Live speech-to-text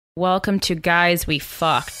Welcome to Guys We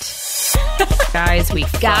Fucked. Guys We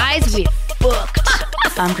Fucked. Guys We Fucked.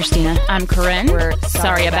 I'm Christina. I'm Corinne. We're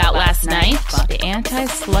sorry about last night. The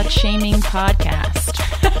anti-slut shaming podcast.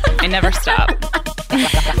 I never stop.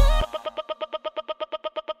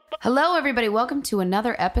 Hello, everybody. Welcome to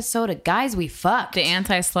another episode of Guys We Fucked. The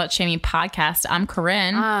anti-slut shaming podcast. I'm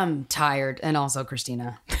Corinne. I'm tired. And also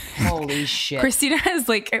Christina. Holy shit. Christina is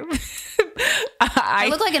like... I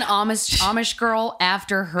look like an Amish girl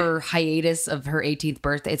after her hiatus of her 18th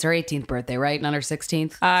birthday. It's her 18th birthday, right? Not her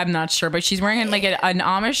 16th? I'm not sure, but she's wearing like an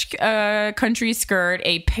Amish country skirt,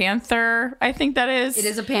 a panther, I think that is. It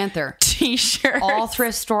is a panther. T-shirt. All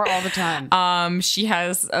thrift store all the time. She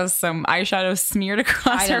has some eyeshadow smeared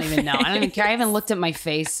across her face. I don't even know. I don't even care. I haven't looked at my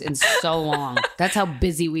face in so long. That's how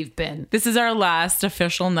busy we've been. This is our last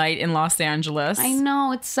official night in Los Angeles. I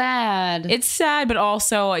know. It's sad. It's sad, but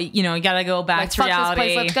also, you know, you gotta go back to reality.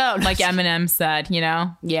 This place, let's go. Like Eminem said, you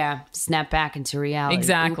know? Yeah. Snap back into reality.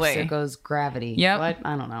 Exactly. Oops, there goes gravity. Yep. What?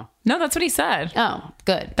 I don't know. No, that's what he said. Oh,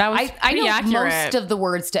 good. That was I know accurate. most of the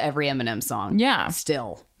words to every Eminem song. Yeah.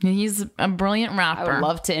 Still. He's a brilliant rapper. I would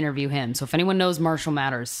love to interview him. So if anyone knows Marshall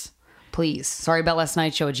Matters, please. Sorry about last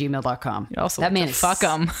night show at gmail.com. That man is fuck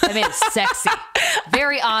him. That man is sexy.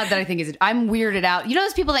 Very odd that I think is. I'm weirded out. You know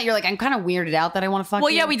those people that you're like, I'm kind of weirded out that I want to fuck. Well,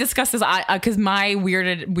 you? yeah, we discussed this because my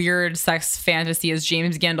weird sex fantasy is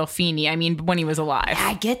James Gandolfini. I mean, when he was alive. Yeah,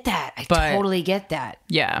 I get that. I But- totally get that.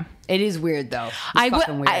 Yeah. It is weird though. It's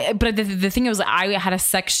fucking weird. But the thing was, I had a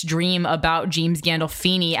sex dream about James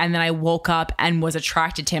Gandolfini, and then I woke up and was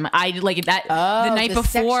attracted to him. I like that the night the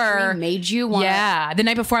sex before dream made you want. Yeah, the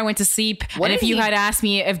night before I went to sleep. What and if did you he- had asked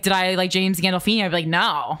me did I like James Gandolfini, I'd be like,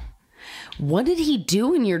 no. What did he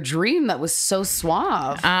do in your dream that was so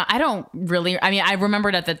suave? I don't really. I mean, I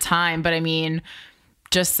remembered at the time, but I mean,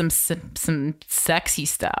 just some sexy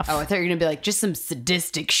stuff. Oh, I thought you were gonna be like just some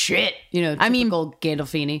sadistic shit. You know, I mean- typical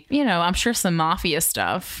Gandolfini. You know, I'm sure some mafia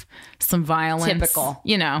stuff, some violence. Typical.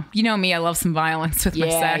 You know me. I love some violence with my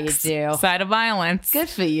Yeah, sex. you do. Side of violence. Good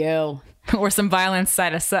for you. Or some violence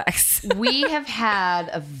side of sex. We have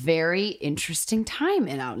had a very interesting time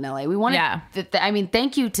out in LA. We want Yeah. I mean,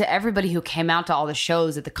 thank you to everybody who came out to all the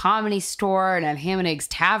shows at the Comedy Store and at Ham and Eggs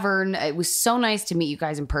Tavern. It was so nice to meet you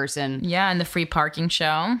guys in person. Yeah, and the free parking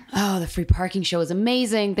show. Oh, the free parking show was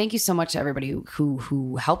amazing. Thank you so much to everybody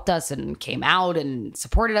who helped us and came out and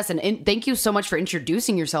supported us. And thank you so much for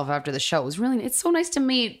introducing yourself after the show. It's so nice to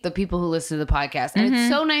meet the people who listen to the podcast. And it's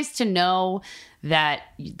so nice to know that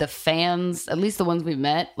the fans, at least the ones we've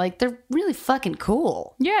met, like they're really fucking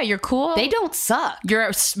cool. Yeah, you're cool. They don't suck. You're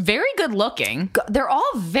very good looking. They're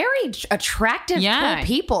all very attractive, Yeah. cool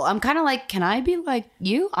people. I'm kind of like, can I be like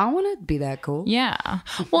you? I want to be that cool. Yeah.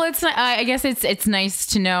 Well, it's I guess it's nice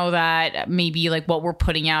to know that maybe like what we're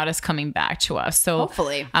putting out is coming back to us. So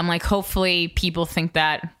Hopefully. I'm like, hopefully people think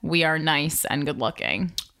that we are nice and good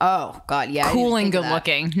looking. Oh God, yeah. I Cool didn't and think of good that.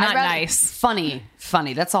 looking, not I'd rather- nice. Funny.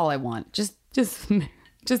 That's all I want. Just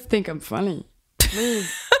think I'm funny.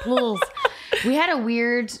 Please. We had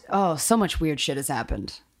so much weird shit has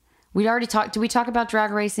happened. We'd already talked. Did we talk about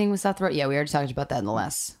drag racing with Seth Rogen? Yeah, we already talked about that in the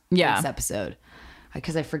last episode.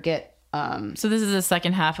 Because I forget. So this is the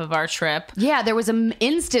second half of our trip. Yeah, there was an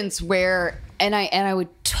instance where, and I would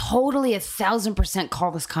totally 1,000%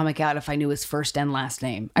 call this comic out if I knew his first and last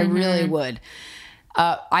name. I really would.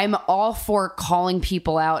 I'm all for calling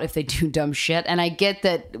people out if they do dumb shit. And I get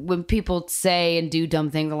that when people say and do dumb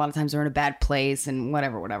things, a lot of times they're in a bad place and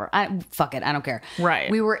whatever. Fuck it. I don't care. Right.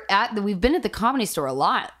 We've been at the Comedy Store a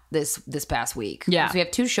lot this past week. Yeah. So we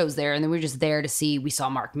have 2 shows there, and then we were just there to see, we saw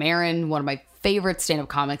Mark Maron, one of my favorite stand-up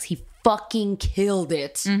comics. He fucking killed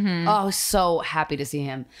it. Oh, I was so happy to see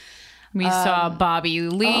him. We saw Bobby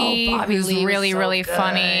Lee, Bobby who's Lee was really, so really good.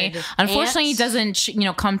 funny. Unfortunately, he Ants.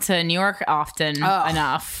 doesn't, come to New York often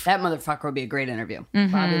enough. That motherfucker would be a great interview.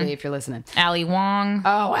 Bobby Lee, if you're listening. Ali Wong,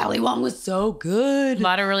 Oh, Ali Wong was so good. a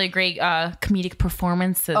lot of really great comedic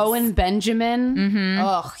performances. Owen Benjamin.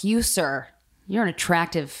 Oh, you, sir. You're an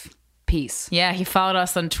attractive piece. Yeah, he followed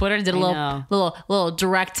us on Twitter, did a know. little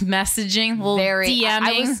direct messaging, little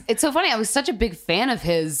DMing. It's so funny. I was such a big fan of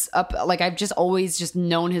his. I've just always just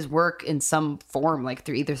known his work in some form, like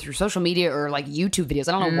either through social media or like YouTube videos.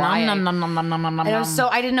 I don't know why.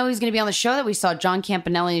 I didn't know he was going to be on the show that we saw, John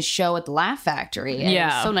Campanelli's show at the Laugh Factory. And it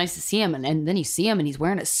was so nice to see him. And then you see him and he's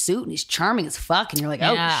wearing a suit and he's charming as fuck. And you're like,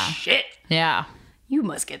 Yeah. oh shit. Yeah. You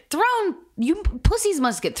must get thrown. You pussies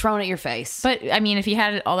must get thrown at your face. But I mean, if he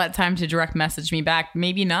had all that time to direct message me back,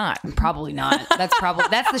 maybe not. Probably not. That's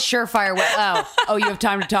the surefire way. Oh, you have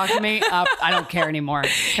time to talk to me? I don't care anymore.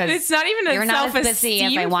 It's not even a you're not as self-esteem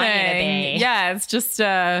busy as I want you to thing. be. Yeah, it's just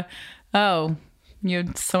You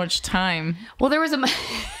had so much time. Well, there was a...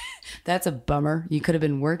 That's a bummer. You could have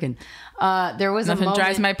been working. There was Nothing a moment...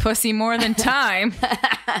 drives my pussy more than time.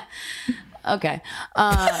 Okay.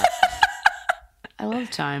 I love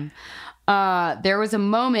time. There was a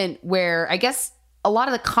moment where I guess a lot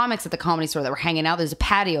of the comics at the Comedy Store that were hanging out, there's a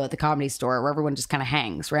patio at the Comedy Store where everyone just kind of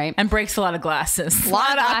hangs, right? And breaks a lot of glasses. A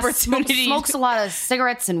lot of opportunities. Smokes a lot of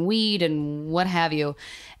cigarettes and weed and what have you.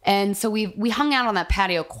 And so we hung out on that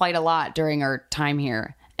patio quite a lot during our time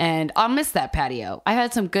here. And I'll miss that patio. I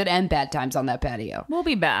had some good and bad times on that patio. We'll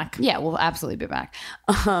be back. Yeah, we'll absolutely be back.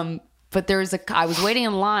 But I was waiting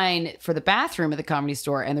in line for the bathroom at the Comedy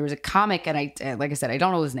Store, and there was a comic, and like I said, I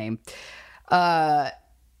don't know his name.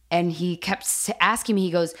 And he kept asking me,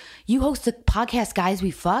 he goes, "You host the podcast Guys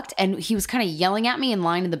We Fucked?" And he was kind of yelling at me in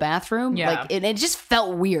line in the bathroom. Yeah. Like, it just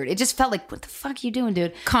felt weird. It just felt like, what the fuck are you doing,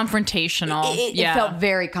 dude? Confrontational. It felt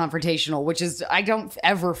very confrontational, which is, I don't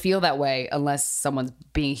ever feel that way unless someo's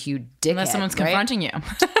being a huge dickhead. Unless someone's right? confronting you.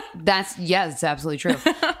 It's absolutely true.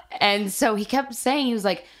 And so he kept saying, he was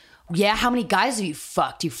like, "Yeah, how many guys have you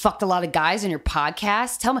fucked? You fucked a lot of guys on your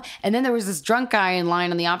podcast? Tell me." And then there was this drunk guy in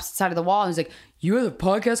line on the opposite side of the wall. And he was like, "You have a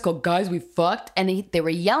podcast called Guys We Fucked?" And they were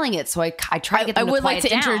yelling it. So I tried to get them I would quiet like to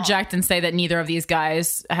down. interject and say that neither of these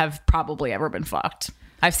guys have probably ever been fucked.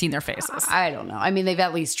 I've seen their faces. I don't know. I mean, they've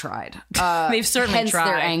at least tried. They've certainly hence tried.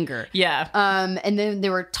 their anger. Yeah. And then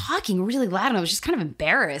they were talking really loud, and I was just kind of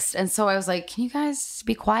embarrassed. And so I was like, "Can you guys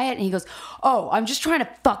be quiet?" And he goes, "Oh, I'm just trying to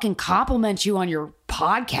fucking compliment you on your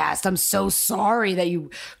podcast. I'm so sorry that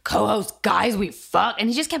you co-host Guys We Fuck." And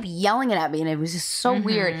he just kept yelling it at me, and it was just so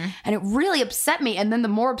weird. And it really upset me. And then the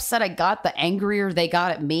more upset I got, the angrier they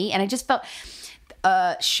got at me. And I just felt...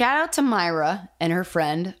 shout out to Myra and her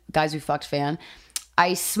friend, Guys We Fucked fan.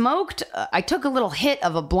 I took a little hit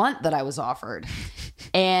of a blunt that I was offered.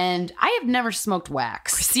 And I have never smoked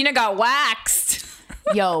wax. Christina got waxed.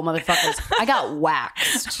 Yo, motherfuckers, I got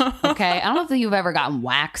waxed. Okay? I don't know if you've ever gotten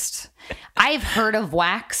waxed. I've heard of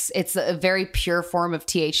wax. It's a very pure form of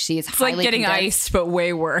THC. It's highly like getting condensed. iced, but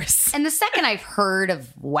way worse. And the second I've heard of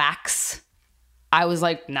wax, I was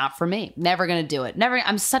like, not for me. Never gonna do it. Never.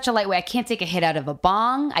 I'm such a lightweight. I can't take a hit out of a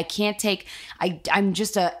bong. I'm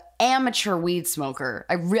just a amateur weed smoker.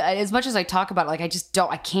 As much as I talk about it, like I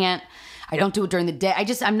don't do it during the day.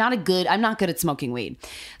 I'm not good at smoking weed.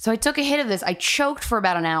 So I took a hit of this. I choked for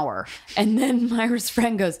about an hour. And then Myra's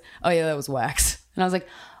friend goes, "Oh yeah, that was wax." And I was like,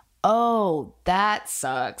 "Oh, that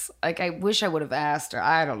sucks." Like, I wish I would have asked her.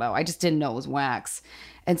 I don't know. I just didn't know it was wax.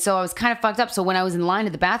 And so I was kind of fucked up. So when I was in line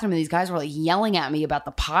at the bathroom and these guys were like yelling at me about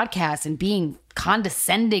the podcast and being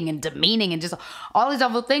condescending and demeaning and just all these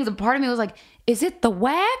awful things, and part of me was like, is it the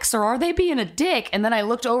wax or are they being a dick? And then I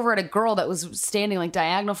looked over at a girl that was standing like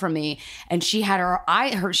diagonal from me, and she had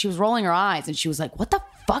she was rolling her eyes, and she was like, "What the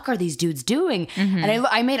fuck are these dudes doing?" And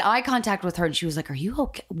I made eye contact with her, and she was like, "Are you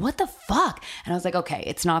okay? What the fuck?" And I was like, "Okay,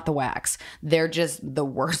 it's not the wax. They're just the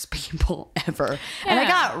worst people ever." And I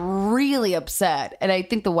got really upset, and I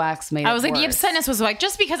think the wax made it I was like, worse. the upsetness was like,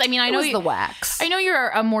 just because, I mean, I know It was the wax. I know you're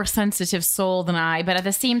a more sensitive soul than I, but at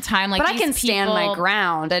the same time, like, But I these can stand people- my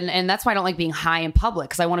ground, and that's why I don't like being high in public,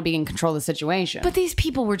 because I want to be in control of the situation. But these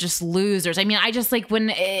people were just losers. I mean, I just like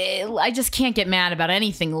I just can't get mad about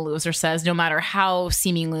anything a loser says, no matter how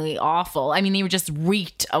seemingly awful. I mean, they were just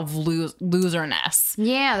reeked of loserness.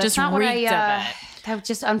 yeah, that's just not what reeked of it. That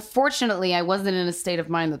just, unfortunately, I wasn't in a state of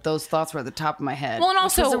mind that those thoughts were at the top of my head. Well, and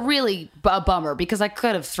which was also- a really a bummer, because I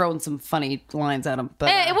could have thrown some funny lines at him.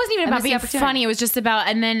 But It wasn't even I about missed the being opportunity. funny. It was just about,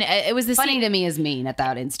 and then it was the Funny same. to me is mean at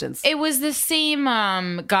that instance. It was the same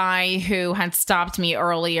guy who had stopped me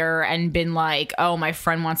earlier and been like, "Oh, my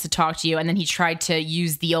friend wants to talk to you," and then he tried to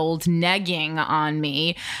use the old negging on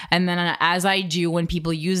me. And then, as I do when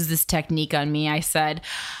people use this technique on me, I said,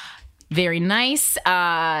 "Very nice.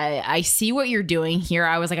 I see what you're doing here."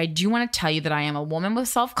 I was like, "I do want to tell you that I am a woman with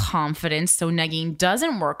self-confidence, so negging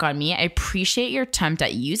doesn't work on me. I appreciate your attempt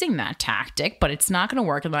at using that tactic, but it's not going to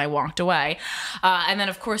work." And then I walked away. And then,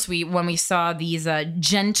 of course, when we saw these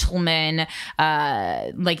gentlemen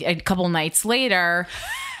like a couple nights later...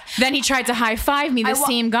 Then he tried to high-five me, the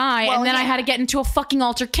same guy, and then I had to get into a fucking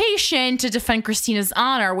altercation to defend Christina's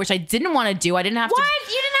honor, which I didn't want to do. I didn't have to. What?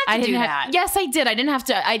 You didn't have to do that. Yes, I did. I didn't have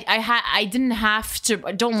to. I didn't have to.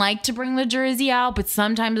 I don't like to bring the jersey out, but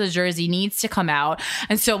sometimes the jersey needs to come out.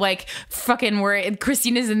 And so, like, fucking,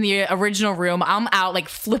 Christina's in the original room. I'm out, like,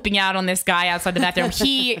 flipping out on this guy outside the bathroom.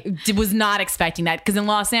 He was not expecting that, because in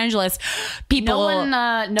Los Angeles, people.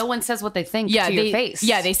 No one says what they think to your face.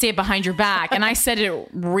 Yeah, they say it behind your back, and I said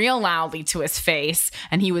it real loudly to his face,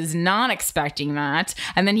 and he was not expecting that.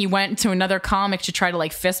 And then he went to another comic to try to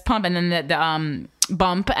like fist pump, and then the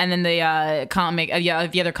bump, and then the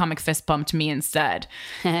other comic fist bumped me instead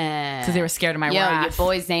because they were scared of my wrath. Your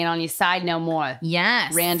boys ain't on your side no more.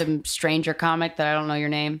 Yes. Random stranger comic that I don't know your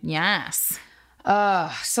name. Yes.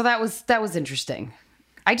 So that was interesting.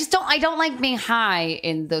 I don't like being high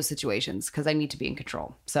in those situations because I need to be in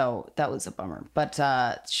control. So that was a bummer. But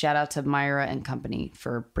shout out to Myra and company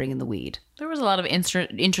for bringing the weed. There was a lot of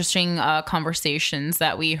interesting conversations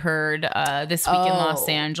that we heard this week in Los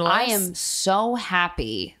Angeles. I am so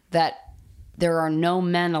happy that there are no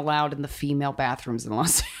men allowed in the female bathrooms in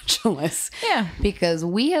Los Angeles. Yeah. Because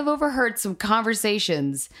we have overheard some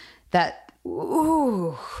conversations that,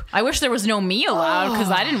 ooh. I wish there was no me allowed because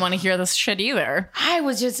I didn't want to hear this shit either. I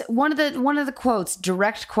was just one of the quotes,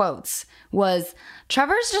 direct quotes, was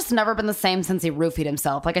Trevor's just never been the same since he roofied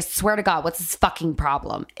himself. Like, I swear to God, what's his fucking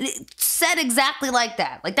problem? It said exactly like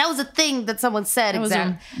that. Like, that was a thing that someone said. That was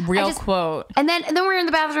a real quote. And then we were in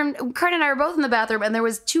the bathroom. Karen and I were both in the bathroom, and there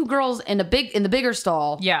was two girls in the bigger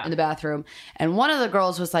stall. Yeah. In the bathroom, and one of the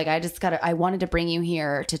girls was like, I wanted to bring you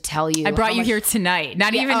here to tell you. I brought you here tonight,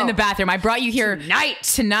 not even in the bathroom. I brought you here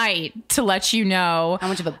tonight to let you know how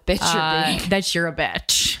much of a bitch you're being. That you're a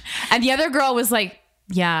bitch. And the other girl was like,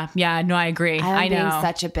 yeah, no, I agree. I know. Being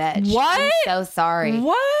such a bitch. What? I'm so sorry.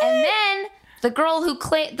 What? And then the girl who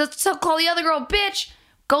called the other girl bitch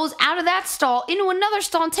goes out of that stall into another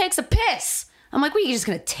stall and takes a piss. I'm like, what, you just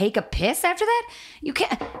gonna take a piss after that? You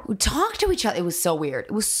can't talk to each other. It was so weird.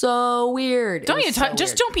 Just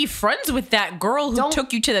don't be friends with that girl who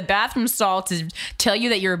took you to the bathroom stall to tell you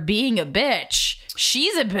that you're being a bitch.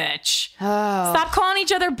 She's a bitch. Oh. Stop calling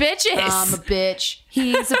each other bitches. I'm a bitch.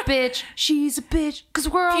 He's a bitch. She's a bitch. Because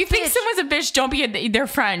we're all If you think someone's a bitch, don't be their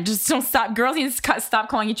friend. Just don't stop. Girls need to stop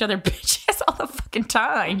calling each other bitches all the fucking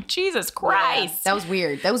time. Jesus Christ. Yeah, that was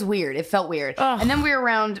weird. It felt weird. Ugh. And then we were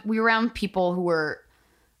around people who were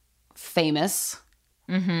famous.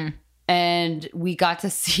 Mm-hmm. And we got to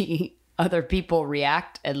see other people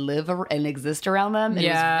react and live and exist around them.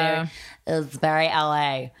 And it was very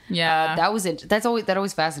LA. Yeah, that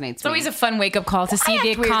always fascinates me. It's always a fun wake up call to see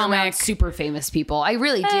the comic super famous people. I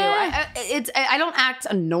really do. I don't act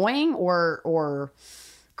annoying or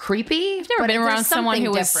creepy. I've never been around someone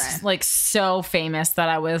who was like so famous that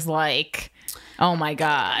I was like, oh my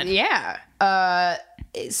God. Yeah.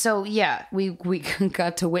 So yeah, we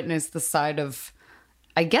got to witness the side of,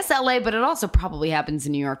 I guess, LA, but it also probably happens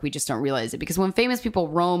in New York. We just don't realize it because when famous people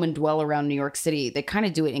roam and dwell around New York City, they kind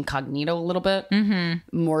of do it incognito a little bit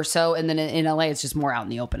more so. And then in LA, it's just more out in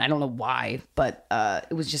the open. I don't know why, but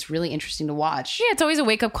it was just really interesting to watch. Yeah, it's always a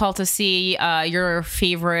wake up call to see your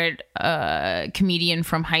favorite comedian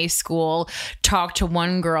from high school talk to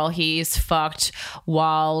one girl he's fucked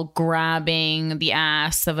while grabbing the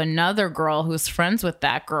ass of another girl who's friends with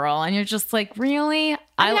that girl. And you're just like, really?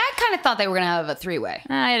 I kind of thought they were going to have a three-way.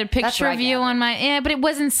 I had a picture of you on my... but it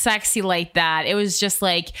wasn't sexy like that. It was just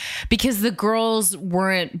like... Because the girls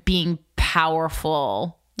weren't being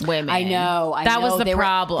powerful women. I know. That was the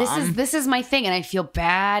problem. This is my thing, and I feel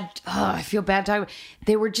bad. I feel bad talking.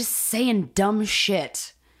 They were just saying dumb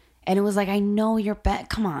shit. And it was like, I know you're bad.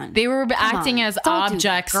 Come on. They were acting as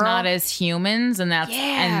objects, not as humans. And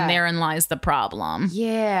and therein lies the problem.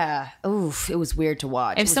 Yeah. Oof. It was weird to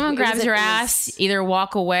watch. If someone grabs your ass, either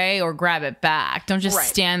walk away or grab it back. Don't just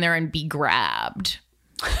stand there and be grabbed.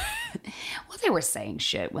 Well, they were saying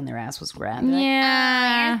shit when their ass was grabbed.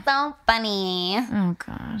 Yeah. Like, you're so funny. Oh,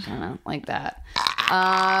 God. I don't know, like that.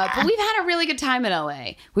 But we've had a really good time in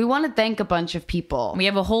LA. We want to thank a bunch of people. We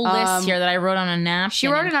have a whole list here that I wrote on a napkin. She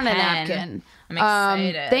wrote it on a napkin. I'm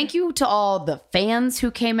excited. Thank you to all the fans who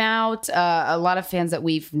came out. A lot of fans that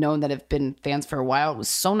we've known that have been fans for a while. It was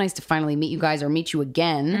so nice to finally meet you guys or meet you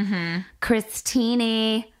again. Mm-hmm.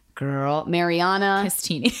 Christine, girl, Mariana.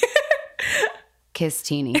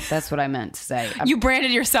 Kistini. That's what I meant to say. You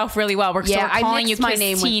branded yourself really well. We're calling you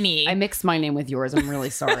Kistini. I mixed my name with yours. I'm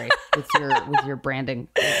really sorry with your branding.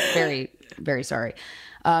 Very, very sorry.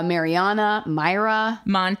 Mariana, Myra,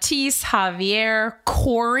 Montis, Javier,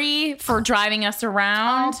 Corey for driving us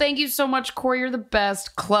around. Oh, thank you so much, Corey. You're the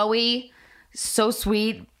best. Chloe, so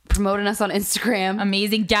sweet. promoting us on Instagram.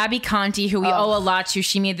 Amazing. Gabby Conti, who we owe a lot to.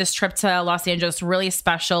 She made this trip to Los Angeles really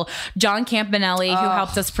special. John Campanelli, who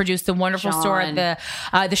helped us produce the wonderful store at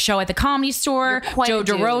the show at the Comedy Store. Joe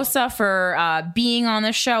DeRosa for being on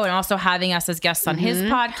the show and also having us as guests on his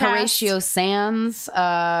podcast. Horatio Sands,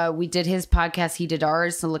 we did his podcast. He did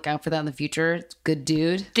ours, so look out for that in the future. It's a good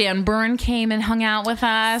dude. Dan Byrne came and hung out with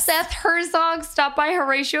us. Seth Herzog stopped by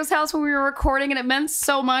Horatio's house when we were recording, and it meant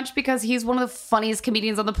so much because he's one of the funniest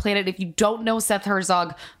comedians on the planet. If you don't know Seth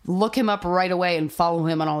Herzog, look him up right away and follow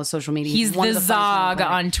him on all the social media. He's the Zog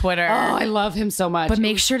on Twitter. Oh, I love him so much. But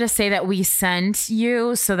make sure to say that we sent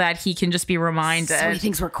you so that he can just be reminded. So he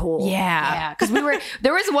thinks we're cool. Yeah. Because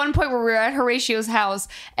there was one point where we were at Horatio's house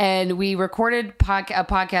and we recorded a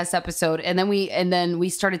podcast episode, and then we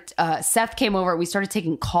started. Seth came over. We started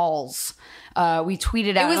taking calls. We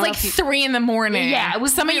tweeted out. It was like 3 a.m. Yeah, it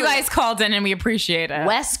was. Some of you guys called in, and we appreciate it.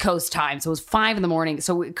 West Coast time, so it was 5 a.m.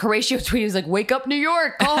 So Horatio tweeted, he was like, "Wake up, New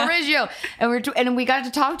York! Call Horatio!" and we got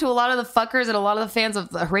to talk to a lot of the fuckers and a lot of the fans of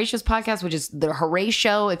the Horatio's podcast, which is the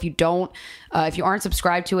Horatio. If you aren't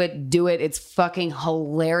subscribed to it, do it. It's fucking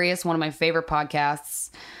hilarious. One of my favorite podcasts.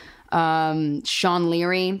 Sean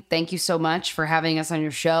Leary, thank you so much for having us on your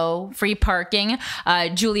show. Free parking.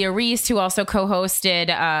 Julia Reese, who also co-hosted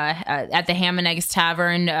at the Ham and Eggs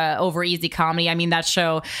Tavern over Easy Comedy. I mean, that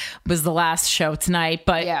show was the last show tonight,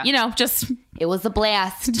 but it was a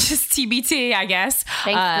blast. Just TBT, I guess.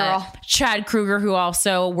 Thanks, girl. Chad Kruger, who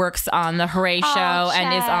also works on the Hooray Show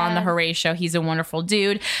and is on the Hooray Show. He's a wonderful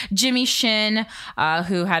dude. Jimmy Shin,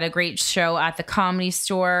 who had a great show at the Comedy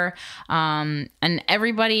Store, and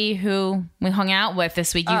everybody who we hung out with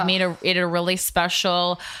this week. You've made it a really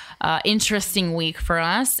special, interesting week for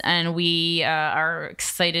us, and we are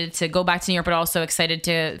excited to go back to New York, but also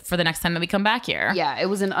excited for the next time that we come back here. Yeah, it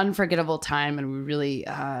was an unforgettable time, and we really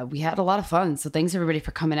we had a lot of fun. So thanks everybody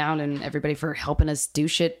for coming out and everybody for helping us do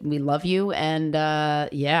shit. We love you, and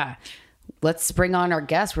let's bring on our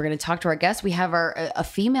guest. We're going to talk to our guest. We have a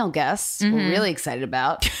female guest. We're really excited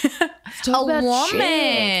about. A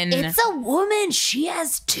woman. Shit. It's a woman. She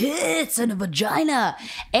has tits and a vagina.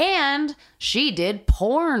 And she did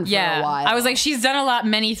porn for a while. I was like, she's done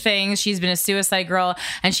many things. She's been a suicide girl,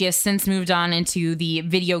 and she has since moved on into the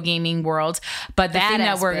video gaming world. But the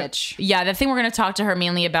thing we're going to talk to her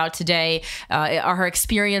mainly about today are her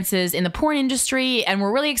experiences in the porn industry. And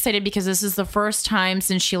we're really excited because this is the first time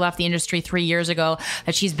since she left the industry 3 years ago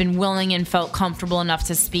that she's been willing and felt comfortable enough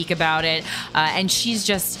to speak about it. And she's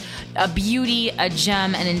just a beauty, a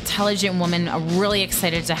gem, an intelligent woman. I'm really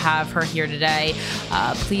excited to have her here today.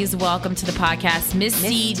 Please welcome to the podcast,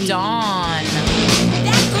 Misty Dawn.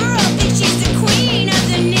 That girl thinks she's the queen of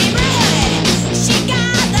the neighborhood. She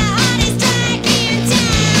got the hottest drag in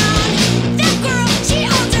town. That girl, she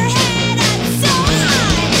holds her head up so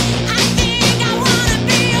high. I think I wanna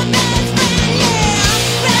be your best friend, yeah.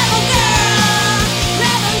 Rebel girl,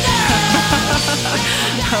 rebel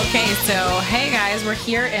girl. Okay, so hey guys, we're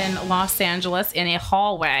here in Los Angeles in a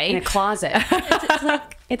hallway. In a closet.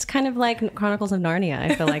 It's kind of like Chronicles of Narnia,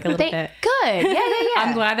 I feel like, a little bit. Good. Yeah.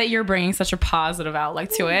 I'm glad that you're bringing such a positive outlook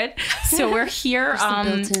to it. So we're here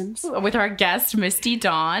with our guest, Misty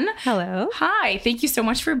Dawn. Hello. Hi. Thank you so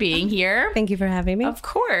much for being here. Thank you for having me. Of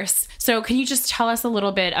course. So can you just tell us a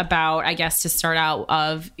little bit about, I guess, to start out,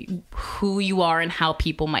 of who you are and how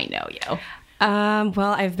people might know you?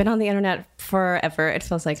 Well, I've been on the internet forever, it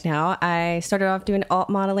feels like now. I started off doing alt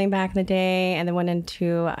modeling back in the day and then went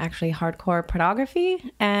into actually hardcore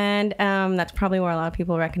pornography. And that's probably where a lot of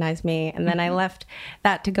people recognize me. And then I left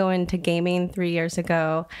that to go into gaming 3 years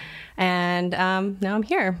ago. And now I'm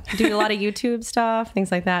here. Do a lot of YouTube stuff,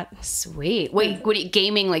 things like that. Sweet. Wait, what are you,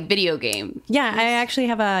 gaming, like video game? Yeah, I actually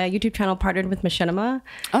have a YouTube channel partnered with Machinima.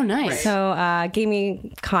 Oh, nice. So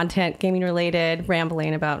gaming content, gaming related,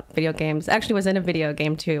 rambling about video games. Actually was in a video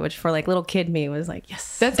game too, which for like little kid me was like,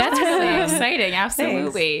 yes. That's really exciting.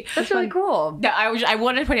 Absolutely. That's really cool. I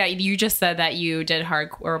wanted to point out, you just said that you did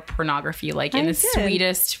hardcore pornography, like in the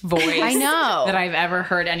sweetest voice I know that I've ever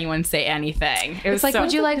heard anyone say anything. It was like,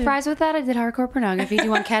 would you like fries with that? I did hardcore pornography. Do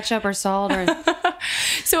you want ketchup or salt? Or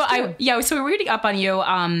So we're reading up on you,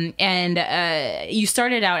 and you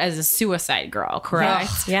started out as a suicide girl,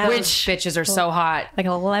 correct? Yeah. Which bitches are so hot. Like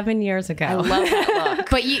 11 years ago. I love that look.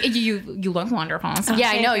 But you look wonderful. So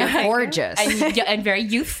yeah, I know, you're gorgeous and very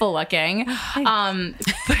youthful looking.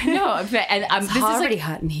 But no, it's already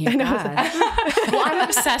hot in here. Well, I'm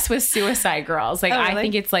obsessed with suicide girls. Like, I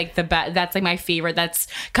think it's like the best. That's like my favorite. That's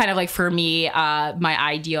kind of like for me, my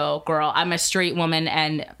ideal girl. I'm a straight woman,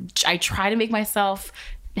 and I try to make myself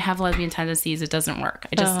have lesbian tendencies, it doesn't work.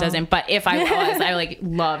 It just doesn't. But if I was, I like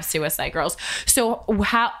love Suicide Girls. So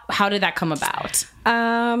how did that come about?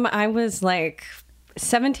 I was like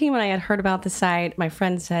 17 when I had heard about the site. My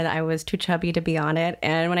friend said I was too chubby to be on it,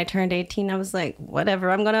 and when I turned 18 I was like, whatever,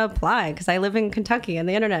 I'm gonna apply because I live in Kentucky and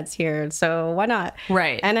the internet's here, so why not?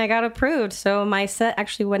 Right. And I got approved. So my set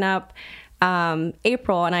actually went up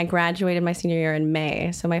April, and I graduated my senior year in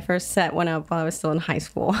May. So my first set went up while I was still in high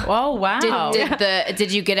school. Oh wow.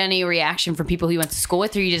 Did you get any reaction from people who you went to school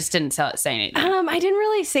with, or you just didn't say anything? I didn't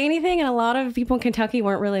really say anything, and a lot of people in Kentucky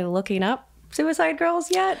weren't really looking up Suicide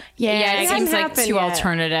Girls yet. Yeah, it seems like happened too yet.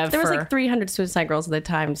 alternative. There was for- like 300 Suicide Girls at the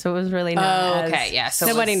time, so it was really not okay, yeah, so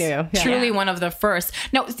nobody it was knew. Yeah. Truly one of the first.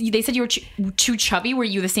 No, they said you were too chubby. Were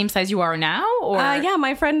you the same size you are now? Or Yeah,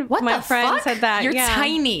 my friend the fuck? Oh, said that. you're yeah.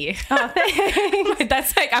 tiny.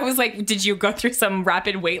 That's like, I was like, did you go through some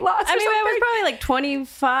rapid weight loss? I mean, I was probably like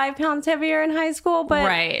 25 pounds heavier in high school, but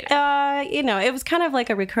Right. It was kind of like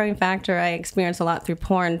a recurring factor I experienced a lot through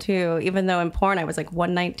porn too. Even though in porn I was like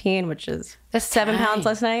 119, which is That's 7 tiny. pounds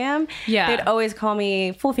less than I am. Yeah. They'd always call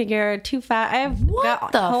me full figure, too fat. I've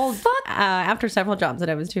got the told fuck? after several jobs that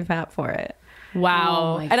I was too fat for it.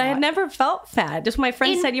 Wow. Oh my And I had never felt fat. Just my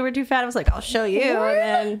friend said you were too fat. I was like, I'll show you. And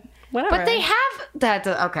then whatever. But they have that.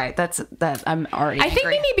 Okay, that's that. I'm already. I think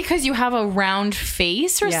angry. maybe because you have a round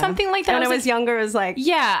face or Yeah. something like that. When I like- was younger, it was like,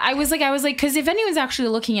 Yeah, I was like, because if anyone's actually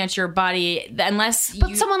looking at your body, unless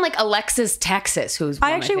But you, someone like Alexis Texas, who's one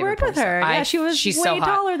I of my actually favorite worked with porn her. stars. Yeah, she was she's way so hot.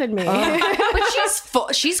 taller than me.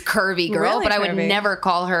 But she's curvy girl. Really but I would curvy. never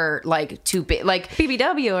call her like too big. Like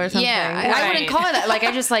BBW or something. yeah, I Right. wouldn't call her that. Like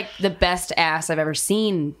I just like the best ass I've ever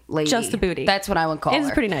seen. Lady, Just the booty. That's what I would call It's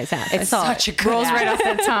her. a pretty nice ass. I It's saw such it. a good rolls ass. right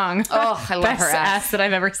off the tongue. Oh, I love Best her ass. that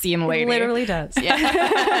I've ever seen, lady. Literally does.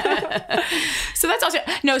 So that's also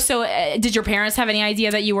no. So did your parents have any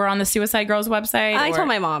idea that you were on the Suicide Girls website? I or- told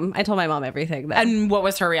my mom. I told my mom everything. Then. And what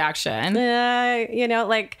was her reaction?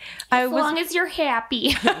 Like I was. as you're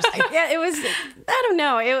happy. Yeah, it was. I don't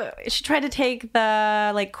know. She tried to take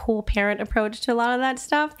the like cool parent approach to a lot of that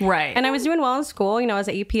stuff. Right. And I was doing well in school. You know, as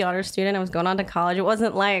an AP honors student, I was going on to college. It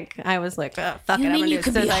wasn't like I was like, fuck it. I'm gonna do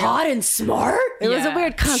Suicide Girls." and smart? It was a Yeah.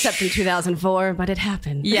 weird concept in 2004, but it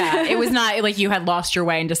happened. Yeah, it was not like you had lost your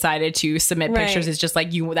way and decided to submit Right. pictures. It's just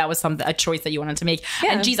like that was a choice that you wanted to make.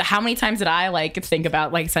 Yeah. And geez, how many times did I like think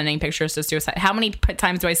about like sending pictures to Suicide? How many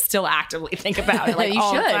times do I still actively think about it? Like You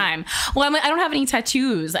all the should. time. Well, I don't have any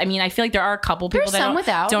tattoos. I mean, I feel like there are a couple people There's that some don't,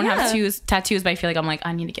 without, don't yeah. have tattoos, but I feel like I'm like,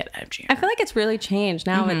 I need to get MG. I feel like it's really changed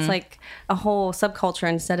now. It's like a whole subculture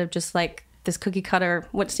instead of just like this cookie cutter,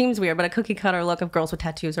 what seems weird, but a cookie cutter look of girls with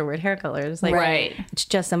tattoos or weird hair colors. Like, Right. It's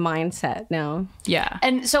just a mindset now. Yeah.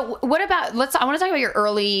 And so, what about? I want to talk about your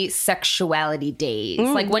early sexuality days.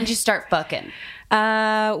 Like, when did you start fucking?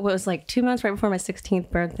 It was like 2 months right before my 16th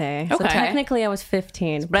birthday. So Okay. technically I was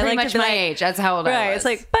 15. But I Pretty like much to be my like, age. That's how old I Right. was. It's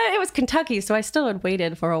like, but it was Kentucky, so I still had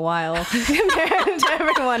waited for a while compared to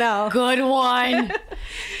everyone else. good one.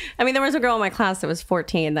 I mean, there was a girl in my class that was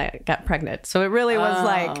 14 that got pregnant. So it really was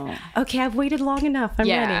like, okay, I've waited long enough. I'm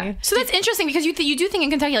Yeah. ready. So that's interesting because you do think in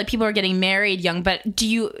Kentucky like people are getting married young, but do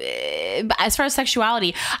you? As far as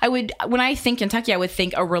sexuality, when I think Kentucky, I would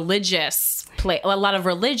think a religious a lot of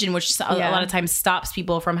religion, which a lot of times stops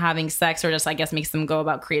people from having sex, or just I guess makes them go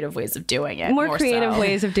about creative ways of doing it. More creative so.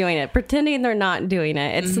 ways of doing it, pretending they're not doing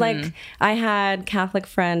it. It's like I had Catholic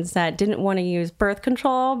friends that didn't want to use birth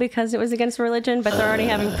control because it was against religion, but they're already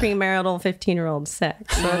having premarital 15 year-old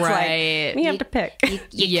sex. So it's Right. like, you have to pick.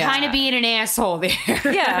 You kind of being an asshole there.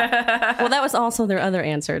 Yeah. Well, that was also their other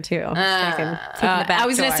answer too. Taking the back I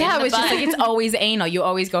was gonna door. say, I was just like, it's always anal. You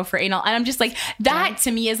always go for anal, and I'm just like, that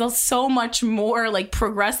to me is so much more like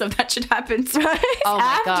progressive. That should happen. Oh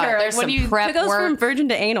my god, After, there's what some do you- prep It goes work. from virgin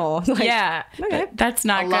to anal. Like, Yeah, Okay. that's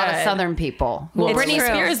not a lot of good. Southern people. Well, It's Britney true.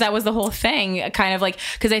 Spears, that was the whole thing, kind of like,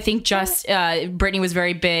 because I think Britney was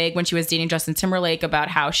very big when she was dating Justin Timberlake about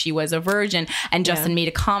how she was a virgin, and Justin made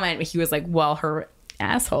a comment. He was like, "Well, her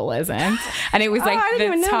asshole isn't," and it was like I didn't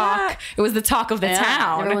even the know talk. that. It was the talk of the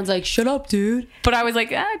town. Everyone's like, "Shut up, dude." But I was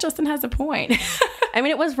like, Justin has a point. I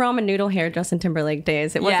mean, it was ramen noodle hair Justin Timberlake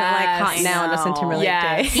days. It wasn't like hot Yes. now Justin Timberlake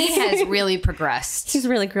Yes. days. He has really progressed. He's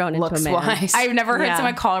really grown into a looks man. wise. I've never heard Yeah.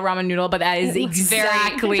 someone call it ramen noodle, but that is It looks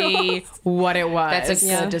exactly what it was. That's a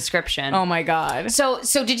Yeah. good description. Oh my god. So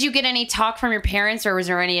did you get any talk from your parents, or was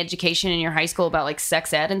there any education in your high school about like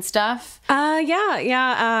sex ed and stuff?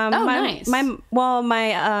 Yeah. Oh, my, nice.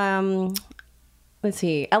 My let's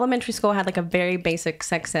see, elementary school had like a very basic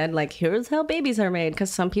sex ed, like here's how babies are made,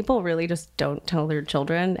 because some people really just don't tell their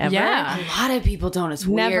children ever. Yeah. A lot of people don't. It's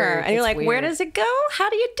Never. weird. And you're It's like, where weird. does it go? How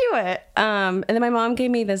do you do it? And then my mom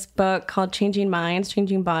gave me this book called Changing Minds,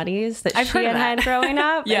 Changing Bodies that I've she heard of had that. growing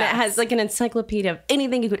up. Yes. And it has like an encyclopedia of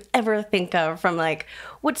anything you could ever think of, from like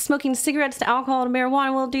what smoking cigarettes to alcohol to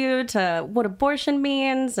marijuana will do to what abortion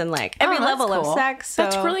means, and like every that's level cool. of sex. So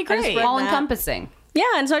That's really I just great. read all that. encompassing? Yeah,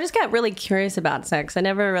 and so I just got really curious about sex. I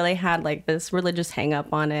never really had like this religious hang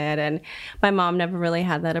up on it, and my mom never really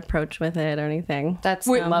had that approach with it or anything. That's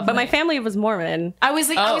Wait, lovely. But my family was Mormon. I was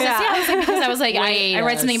like, Oh. because I was like, Wait I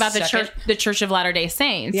read something a about the second. Church of Latter Day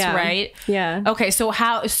Saints, Yeah. right? Yeah. Okay, so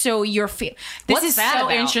you're this What's is that so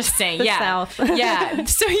about? interesting. The Yeah, South. yeah.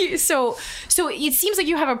 So it seems like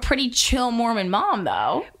you have a pretty chill Mormon mom,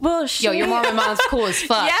 though. Well, she, Yo, your Mormon mom's cool as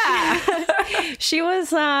fuck. Yeah. she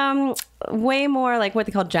was way more like what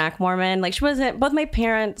they call Jack Mormon. Like she wasn't. Both my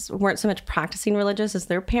parents weren't so much practicing religious as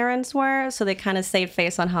their parents were, so they kind of saved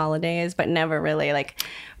face on holidays, but never really like.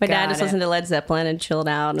 My dad Got just it. listened to Led Zeppelin and chilled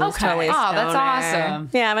out. And was Okay. totally a Oh, that's stoner. awesome.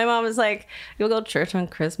 Yeah, my mom was like, "You'll go to church on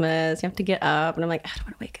Christmas. You have to get up," and I'm like, "I don't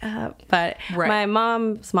want to wake up." But Right. my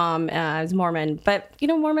mom's mom is Mormon, but you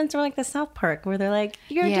know, Mormons are like the South Park, where they're like,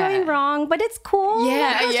 "You're Yeah. doing wrong, but it's cool.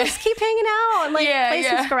 Yeah, Let's yeah. just keep hanging out and like Yeah, play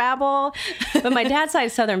yeah. some Scrabble." But my dad's side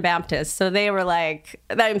is Southern Baptist, so they were like,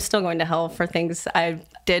 "I'm still going to hell for things I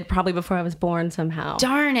did probably before I was born somehow."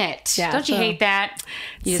 Darn it. Yeah, Don't you so- hate that?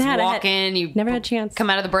 You just Sad. I walk had- in, you never had a chance. come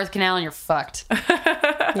out of the birth canal and you're fucked.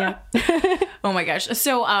 Yeah. Oh my gosh.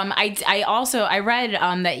 So I read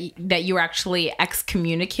that you were actually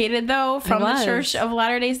excommunicated though from the was. Church of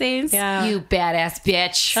Latter Day Saints. Yeah. You badass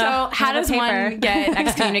bitch. So how have a does paper. one get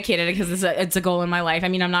excommunicated? Because it's a goal in my life. I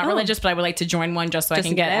mean, I'm not religious, but I would like to join one just so I Just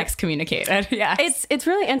can to get get it? excommunicated. Yeah. It's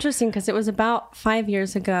really interesting because it was about 5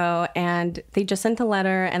 years ago, and they just sent a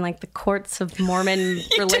letter, and like the courts of Mormon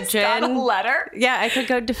religion. letter. Yeah, I could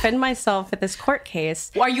go defend myself at this court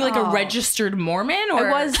case. Are you like a registered Mormon? Or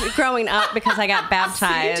I was growing up because I got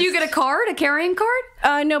baptized. Do you get a card, a carrying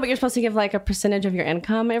card? No, but you're supposed to give like a percentage of your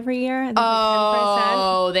income every year. I think it's 10%.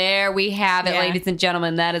 Oh, there we have it, Yeah. ladies and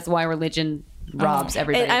gentlemen. That is why religion robs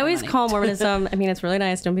everybody. And I of always money. call Mormonism, I mean, it's really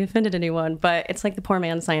nice. Don't be offended anyone, but it's like the poor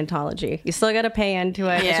man's Scientology. You still got to pay into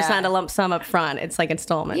it. It's just Yeah. not a lump sum up front. It's like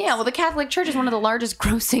installments. Yeah, well, the Catholic Church is one of the largest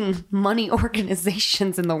grossing money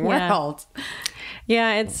organizations in the world.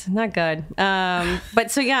 Yeah, it's not good.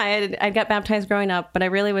 But so yeah, I got baptized growing up, but I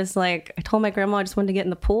really was like, I told my grandma I just wanted to get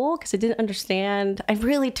in the pool because I didn't understand. I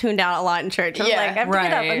really tuned out a lot in church. I was Yeah, like, I have to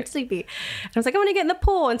get up, I'm right. sleepy. And I was like, I want to get in the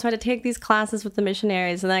pool. And so I had to take these classes with the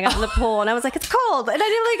missionaries. And then I got in the pool and I was like, it's cold. And I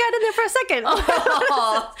nearly got in there for a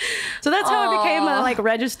second. So that's how I became a like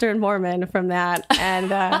registered Mormon from that.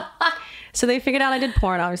 And so they figured out I did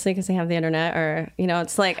porn, obviously, because they have the internet, or you know,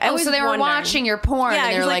 it's like I Oh, always so they were wondered. watching your porn Yeah,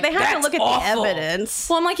 and they were 'cause, like, they have to "That's look at awful." the evidence.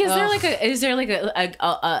 Well, I'm like, is there like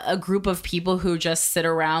a group of people who just sit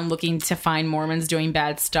around looking to find Mormons doing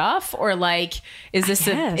bad stuff, or like is this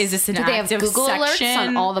guess. an Do they have active Google section? alerts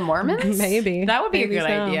on all the Mormons? Maybe That would be Maybe a good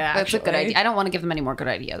so. idea. That's a good actually. idea. I don't want to give them any more good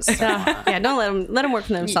ideas. Yeah, don't let them work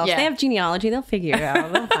for themselves. Yeah. They have genealogy; they'll figure it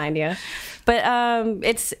out. They'll find you. But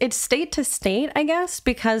it's state to state, I guess,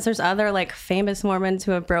 because there's other like famous Mormons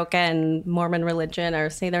who have broken Mormon religion or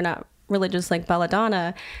say they're not religious, like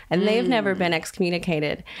Belladonna, and they've never been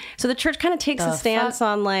excommunicated. So the church kind of takes a stance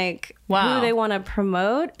on like Wow. who they want to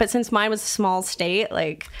promote. But since mine was a small state,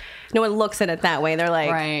 like no one looks at it that way. They're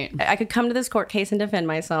like, Right. I could come to this court case and defend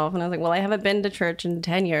myself. And I was like, well, I haven't been to church in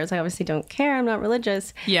 10 years. I obviously don't care. I'm not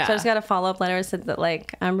religious. Yeah. So I just got a follow-up letter that said that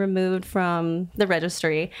like I'm removed from the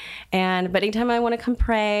registry. But anytime I want to come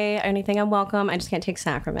pray or anything, I'm welcome. I just can't take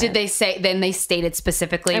sacrament. Did they say? Then they stated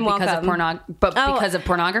specifically I'm because of welcome. because of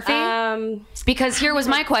pornography. Because here was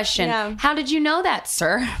my question: Yeah. How did you know that,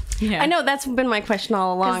 sir? Yeah. I know that's been my question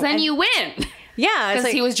all along. Because then And- you win. yeah, it's Because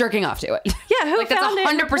like, he was jerking off to it. yeah, who like that's found it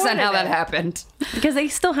and 100% how reported that it? happened. Because they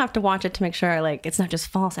still have to watch it to make sure like it's not just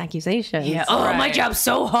false accusations. Oh, my Right. job's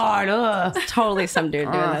so hard. Ugh. Totally some dude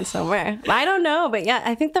doing that somewhere. I don't know, but yeah,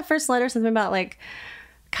 I think the first letter something about like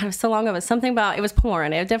kind of so long of it. Something about it was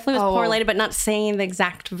porn. It definitely was porn related, but not saying the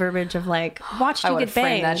exact verbiage of like watched I you would get have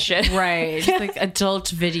framed banged. that shit. Right. It's like adult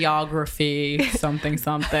videography, something.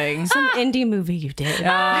 Some indie movie you did.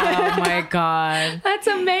 Oh my god. That's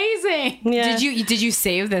amazing. Yeah. Did you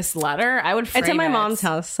save this letter? I would frame It's at my it. mom's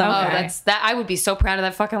house. So Oh, Okay. that's that. I would be so proud of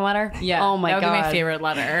that fucking letter. Yeah. Oh my that would god. be my favorite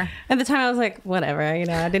letter. at the time I was like, whatever, you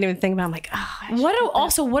know, I didn't even think about it. I'm like,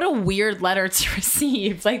 oh, What a weird letter to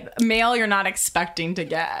receive. Like mail you're not expecting to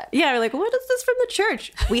get. that. Yeah, we're like, what is this from the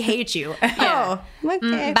church? We hate you. Oh,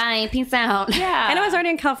 okay. Bye, peace out. Yeah. And I was already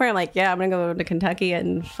in California. I'm like, yeah, I'm gonna go to Kentucky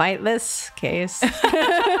and fight this case.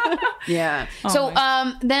 Yeah.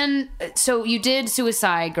 So you did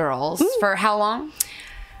Suicide Girls for how long?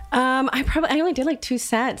 I only did like 2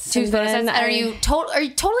 sets. Two and photos. then And are you totally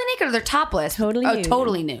naked or they're topless? Totally Oh, nude.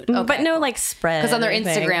 totally nude. But Okay, no cool. like spread. Because on their or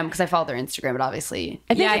anything. Instagram, because I follow their Instagram, but obviously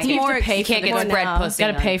I think Yeah, I it's think you have more to pay you can't get more spread now. pussy.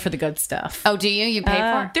 Gotta pay for the good stuff. Oh, do you? You pay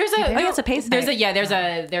for? it? There's a think it's a pay there's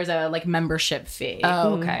site. there's a like membership fee.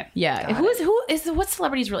 Oh, okay. Yeah. Who is what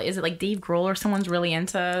celebrities really is it like Dave Grohl or someone's really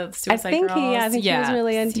into Suicide I think Girls? he was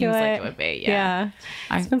really into seems it. like it would be. Yeah.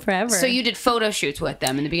 It's been forever. So you did photo shoots with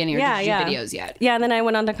them in the beginning, or did you do videos yet? Yeah, and then I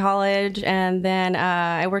went on to college, and then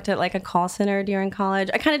I worked at like a call center during college.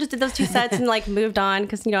 I kind of just did those 2 sets and like moved on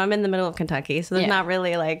because I'm in the middle of Kentucky, so there's Yeah. not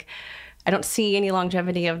really like I don't see any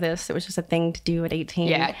longevity of this. It was just a thing to do at 18.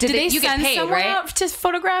 Yeah. Did they you get send paid, someone right? out to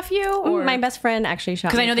photograph you? Or? My best friend actually shot.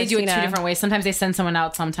 Because I know they do it 2 Christina. different ways. Sometimes they send someone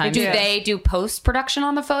out. Sometimes Do they do post production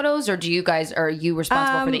on the photos, or do you guys are you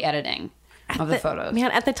responsible for the editing of the photos?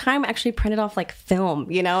 Man, at the time, I actually printed off like film,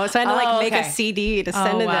 so I had to like make okay. a CD to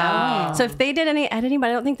send to wow. them. So if they did any editing, but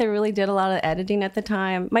I don't think they really did a lot of editing at the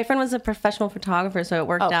time. My friend was a professional photographer, so it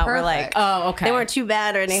worked out. We're like, perfect. Oh, okay. they weren't too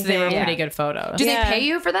bad or anything. So they were Yeah. pretty good photos. Do Yeah. they pay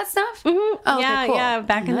you for that stuff? Oh, okay, yeah, cool. yeah,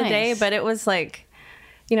 back in the day, Nice. but it was like,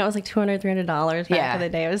 it was like $200, $300 back Yeah. in the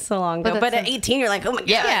day. It was so long ago. But But that's at 18, you're like, oh my god,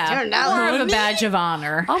 Yeah. More $200. of a badge of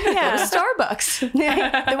honor. I'm gonna go to Starbucks.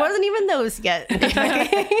 There wasn't even those yet.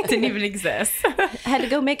 Didn't even exist. I had to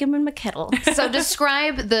go make them in my kettle. So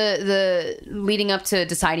describe the leading up to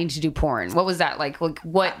deciding to do porn. What was that like? Like,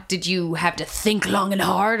 what did you have to think long and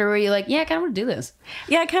hard, or were you like, yeah, I kind of want to do this?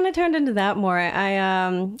 Yeah, it kind of turned into that more. I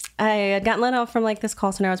had gotten let off from like this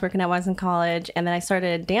call center I was working at while I was in college, and then I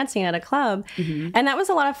started dancing at a club, and that was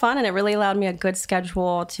a lot of fun, and it really allowed me a good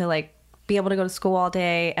schedule to like be able to go to school all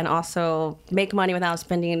day and also make money without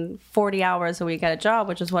spending 40 hours a week at a job,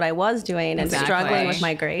 which is what I was doing, and Exactly. struggling with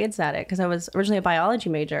my grades at it because I was originally a biology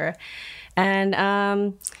major, and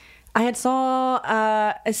I had saw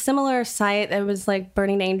a similar site that was like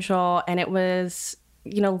Burning Angel, and it was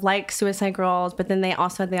like Suicide Girls, but then they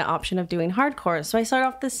also had the option of doing hardcore. So I started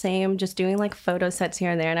off the same, just doing like photo sets here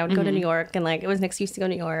and there, and I would go to New York, and like it was an excuse to go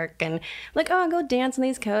to New York, and like, oh, I'll go dance on the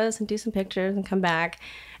East Coast and do some pictures and come back.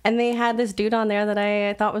 And they had this dude on there that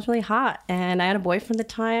I thought was really hot, and I had a boyfriend at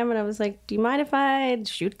the time, and I was like, do you mind if I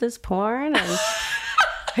shoot this porn? And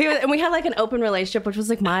and we had like an open relationship, which was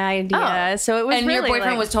like my idea. So it was And really, your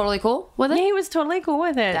boyfriend like- was totally cool with it? Yeah, he was totally cool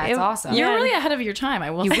with it. That's awesome. You're Yeah. really ahead of your time.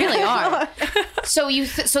 I will. You say. really are. So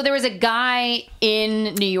so there was a guy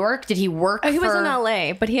in New York. Did he work? He was for- in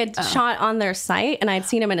LA, but he had shot on their site, and I'd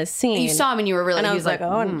seen him in a scene. You saw him and you were really. and I he was like, oh,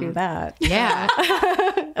 I want to do that. yeah.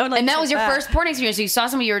 I would like And that to was do your first porn experience. So you saw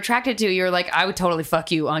somebody you were attracted to. You were like, I would totally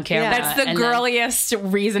fuck you on camera. Yeah. That's the And then- girliest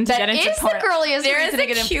reason to That get into is the porn. girliest There reason is to a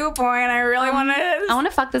get in- cute porn. I really want to. I want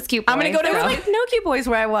to fuck this cute boy. I'm gonna go to There was So- like no cute boys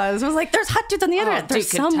where I was. It was like there's hot dudes on the internet. They're dude,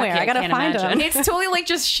 Kentucky, somewhere. I gotta can't find imagine. them. It's totally like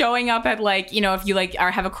just showing up at like, if you like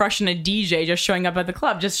have a crush on a DJ, just showing up at the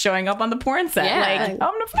club, just showing up on the porn set. Yeah. Like, I'm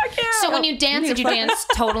gonna fuck you. So when you danced, did you dance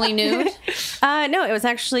totally nude? No, it was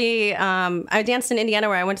actually I danced in Indiana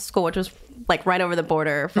where I went to school, which was like right over the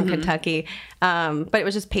border from Kentucky. But it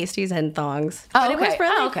was just pasties and thongs. Oh, But it was okay.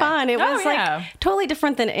 really Oh, okay. fun. It Oh, was yeah. like totally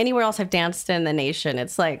different than anywhere else I've danced in the nation.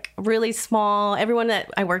 It's like really small. Everyone that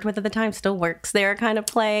I worked with at the time still works there kind of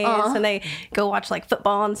place. And they go watch like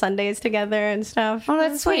football on Sundays together and stuff. Oh,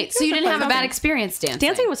 that's sweet. So you didn't have a bad experience dancing.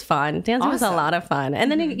 Dancing was fun. Dancing was a Awesome. lot of fun.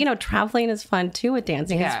 And then, traveling is fun too with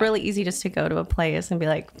dancing. Yeah. It's really easy just to go to a place and be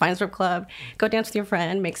like, find a strip club, go dance with your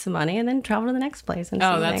friend, make some money, and then travel to the next place. And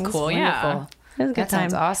Oh, see that's things. cool. Yeah. Wonderful. It was a good That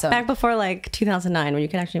sounds time. awesome. Back before like 2009 when you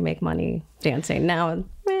could actually make money dancing. Now,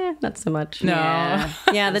 not so much. No.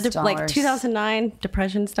 Yeah, Those like dollars. 2009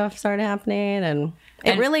 depression stuff started happening, and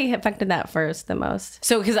it really affected that first the most.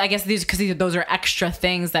 So, because I guess those are extra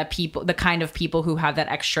things that the kind of people who have that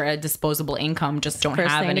extra disposable income just don't First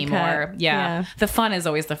have thing to anymore. cut. Yeah. Yeah. The fun is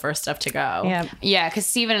always the first stuff to go. Yeah. Yeah, because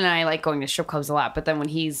Steven and I like going to strip clubs a lot, but then when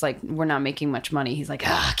he's like, we're not making much money, he's like,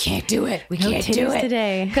 I can't do it. We can't do titties it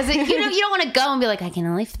today. Because you don't want to go and be like, I can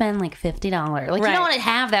only spend like $50. Like you Right. don't want to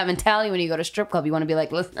have that mentality when you go to strip club. You want to be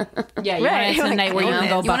like, listen, Yeah. You Right. want it's the Like, night where you own can it.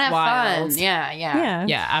 go you want to buck have wild. fun. Yeah. Yeah.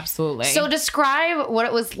 Yeah, absolutely. So describe what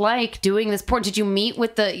it was like doing this porn. Did you meet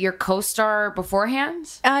with your co-star beforehand?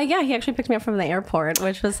 Yeah, he actually picked me up from the airport,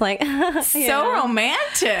 which was like So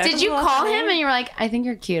romantic. Did you call him and you were like, I think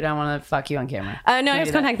you're cute. I want to fuck you on camera. No, I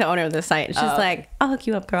just contact the owner of the site. She's like, I'll hook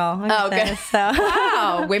you up, girl. I got okay. this. So.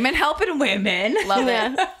 Wow, women helping women. Love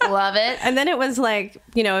it. Love it. And then it was like,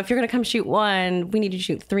 if you're going to come shoot one, we need to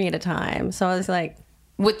shoot 3 at a time. So I was like,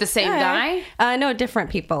 With the same guy? No, different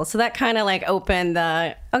people. So that kind of like opened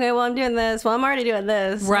the, okay, well, I'm doing this. Well, I'm already doing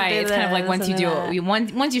this. Right. Do It's kind of like this, once you and do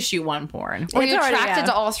that. once you shoot one porn. Were you It's already, attracted yeah.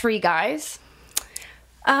 to all 3 guys?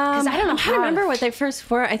 I don't know I'm trying how- to remember what they first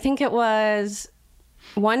were. I think it was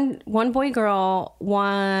one boy girl,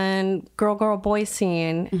 one girl boy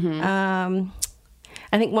scene.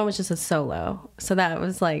 I think one was just a solo. So that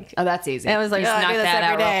was like, Oh, that's easy. it was like, You just I knock do this that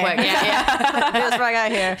every out day. real quick. Yeah. That's what I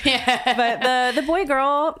got here. But the boy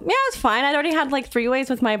girl, yeah, it was fine. I'd already had like 3-ways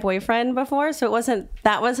with my boyfriend before, so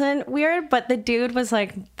that wasn't weird. But the dude was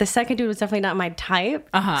like, the second dude was definitely not my type.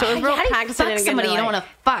 So it was real How do you Pakistan fuck and somebody you don't want to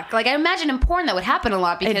fuck? Like, I imagine in porn that would happen a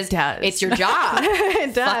lot because does. it's your job.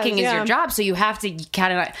 It does, Fucking is yeah. your job, so you have to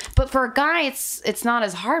kind of. But for a guy, it's not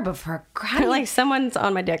as hard. But for a guy, Like someone's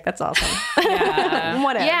on my dick. That's awesome. Yeah.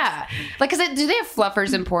 Whatever. yeah, like, do they have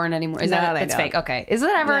fluffers in porn anymore? Is No, that they it's don't. fake? Okay, is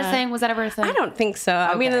that ever a No. thing? Was that ever a thing? I don't think so.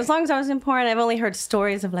 I mean, Okay. as long as I was in porn, I've only heard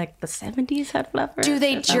stories of like the 70s had fluffers. Do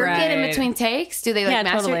they jerk it in Right. between takes? Do they like Yeah,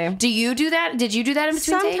 masturbate? totally. Do you do that? Did you do that in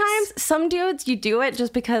between takes? Sometimes some dudes you do it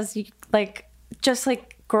just because you like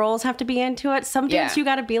girls have to be into it. Some dudes Yeah. you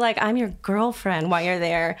got to be like, I'm your girlfriend while you're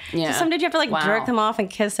there. Yeah. So some dudes you have to like Wow. jerk them off and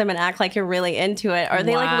kiss them and act like you're really into it, or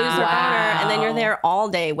they like lose their boner and then you're there all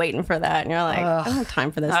day waiting for that, and you're like, I don't have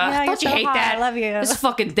time for this. Yeah, Don't you you're so hate hot. that? I love you. This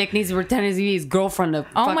fucking dick needs to pretend to be his girlfriend. To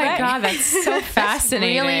Oh fuck my with. god, that's so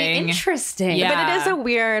fascinating. Really interesting. Yeah. But it is a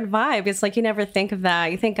weird vibe. It's like you never think of that.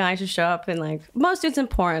 You think guys just show up and like most dudes in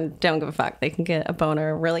porn don't give a fuck. They can get a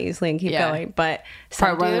boner really easily and keep Yeah. going. But some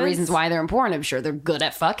Part one of the dudes, reasons why they're in porn. I'm sure they're good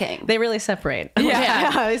at fucking. they really separate.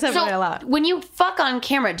 Yeah. they separate So a lot. when you fuck on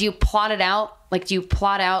camera, do you plot it out? Like, do you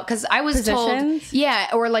plot out? Because I was told, Positions? yeah,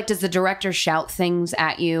 or like, does the director shout things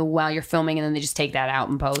at you while you're filming, and then they just take that out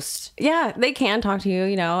in post? Yeah, they can talk to you,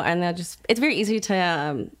 and they'll just. It's very easy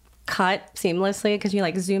to cut seamlessly because you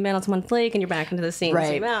like zoom in on someone's leg and you're back into the scene, Right.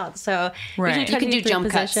 zoom out. So Right. usually try You can to do three jump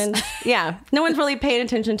cuts. Yeah, no one's really paying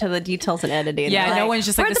attention to the details and editing. Yeah, They're no one's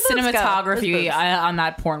just like "Where'd the boobs go?" cinematography There's boobs. on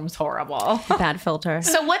that porn was horrible. Bad filter.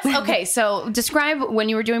 So what's okay? So describe when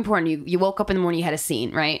you were doing porn. You woke up in the morning, you had a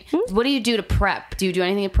scene, right? Hmm? What do you do to prep? Do you do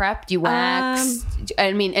anything to prep? Do you wax?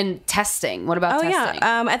 I mean, and testing. What about Oh testing?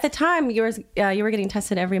 yeah. At the time, you were getting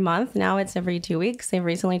tested every month. Now it's every 2 weeks. They've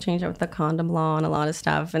recently changed it with the condom law and a lot of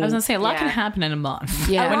stuff. And I was gonna say a lot Yeah. can happen in a month.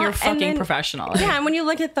 Yeah. when A you're lot, and fucking then- professional. Yeah, and when you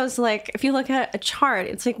look at those, like, if you look at a chart,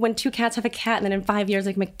 it's like when 2 cats have a cat, and then in 5 years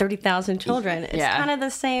they can make 30,000 children. It's Yeah. kind of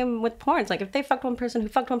the same with porn. It's like if they fucked one person, who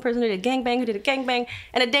fucked one person, who did a gangbang, who did a gangbang,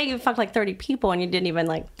 and a day you fucked like 30 people, and you didn't even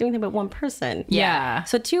like do anything but one person. Yeah.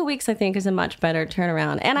 So 2 weeks, I think, is a much better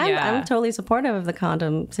turnaround. And I'm Yeah. totally supportive of the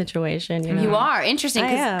condom situation. You know? You are interesting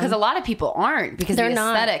I am. because a lot of people aren't because They're the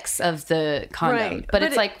not. aesthetics of the condom. Right. But But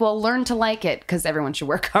it's like, well, learn to like it because everyone should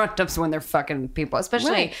wear condoms when they're fucking people,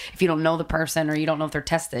 especially Right. if you don't know the person or you don't know if they're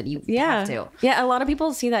tested. You have to. Yeah, a lot of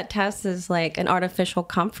people see that test as like an artificial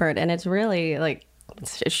comfort, and it's really like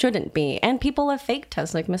it shouldn't be. And people have fake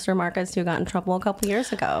tests, like Mr. Marcus, who got in trouble a couple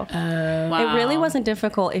years ago. It really wasn't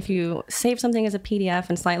difficult. If you save something as a PDF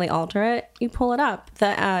and slightly alter it, you pull it up.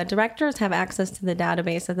 The directors have access to the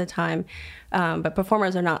database at the time, but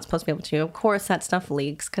performers are not supposed to be able to. Of course, that stuff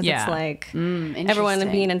leaks because Yeah. it's like everyone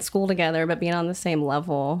interesting. being in school together, but being on the same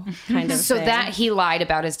level, kind of. So thing. that he lied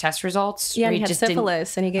about his test results. Yeah, or he had just didn't-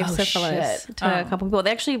 syphilis, and he gave Oh, syphilis shit. to a couple people.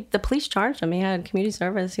 They actually, the police charged him. He had community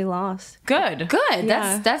service. He lost. Good. Good.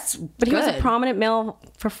 Yeah. That's But he was a good. prominent male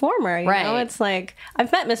performer. You know, Right. it's like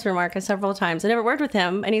I've met Mr. Marcus several times. I never worked with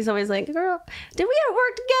him, and he's always like, "Girl, did we ever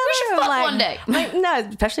work together?" We should I'm fuck like, one day. Like, no,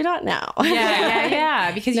 especially not now.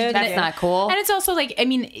 Yeah. Because No, you, That's not cool. And it's also like, I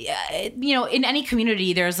mean, in any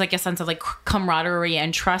community, there's like a sense of like camaraderie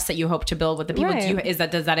and trust that you hope to build with the people. Right.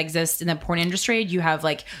 Does that exist in the porn industry? Do you have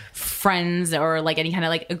like friends or like any kind of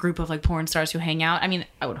like a group of like porn stars who hang out? I mean,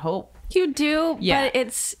 I would hope. You do, Yeah. but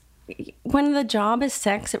it's when the job is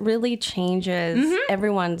sex, it really changes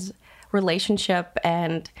everyone's relationship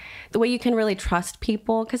and the way you can really trust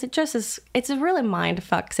people, because it's a really mind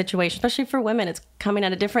fuck situation, especially for women. It's coming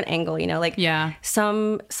at a different angle, like Yeah.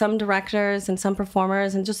 some directors and some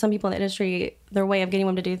performers and just some people in the industry, their way of getting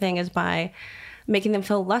them to do things is by making them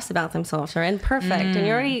feel less about themselves or imperfect. And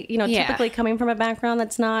you're already, Yeah. typically coming from a background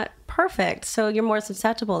that's not perfect. So you're more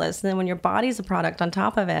susceptible to this. And then when your body's a product on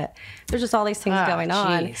top of it, there's just all these things going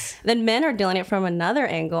on. jeez. Then men are dealing it from another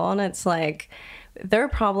angle. And it's like, their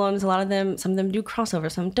problems, a lot of them, some of them do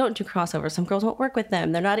crossover, some don't do crossover. Some girls won't work with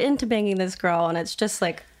them. They're not into banging this girl. And it's just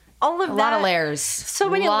like all of A that. lot of layers. So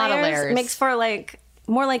many lot layers, makes for like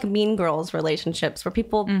more like Mean Girls relationships where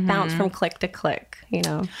people bounce from click to click,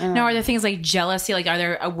 Now, are there things like jealousy? Like,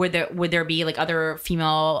 would there be like other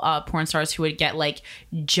female porn stars who would get like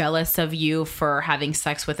jealous of you for having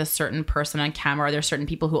sex with a certain person on camera? Are there certain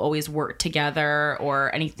people who always work together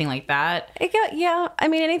or anything like that? Yeah, I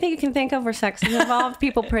mean, anything you can think of where sex is involved,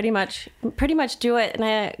 people pretty much do it.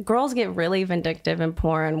 And girls get really vindictive in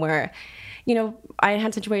porn where, I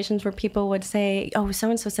had situations where people would say, "Oh, so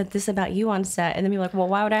and so said this about you on set," and then be like, "Well,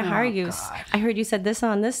 why would I hire you? I heard you said this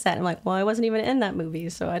on this set." I'm like, "Well, I wasn't even in that movie,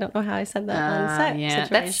 so I don't know how I said that on set." Yeah,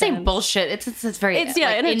 that's the same situation. bullshit. It's very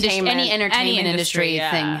entertainment. any entertainment industry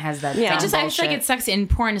yeah. thing has that. Yeah. same I feel like bullshit. it's sexy in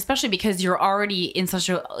porn, especially because you're already in such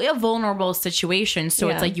a vulnerable situation. So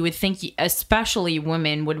it's Yeah. like you would think, especially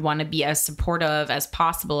women, would want to be as supportive as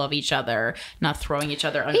possible of each other, not throwing each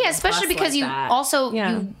other under Yeah, the especially bus because like you that. also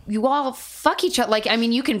Yeah. you all fuck each other. Like, I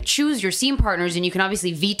mean, you can choose your scene partners, and you can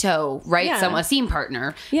obviously veto Yeah. a scene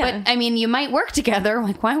partner. Yeah. But I mean, you might work together.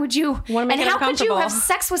 Like, why would you? Wanna make and it how could you uncomfortable. have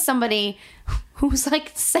sex with somebody who's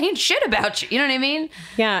like saying shit about you? You know what I mean?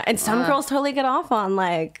 Yeah, and some girls totally get off on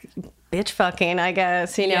like bitch fucking, I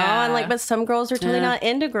guess, Yeah. and like, but some girls are totally not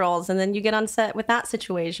into girls, and then you get on set with that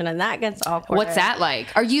situation, and that gets awkward. What's that like?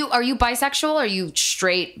 Are you bisexual? Or are you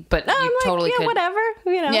straight? But I'm you like, totally yeah, could. whatever,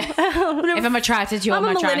 if I'm attracted to you, I'm a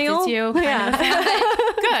attracted millennial. to you.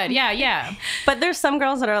 Yeah, Good. Yeah. but there's some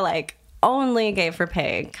girls that are like only gay for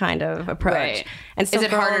pay kind of approach, Right. and some Is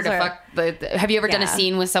it harder girls to are- fuck? Have you ever done a Yeah.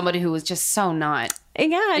 scene with somebody who was just so not?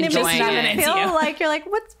 Yeah, and it makes enjoying you it. feel like you're like,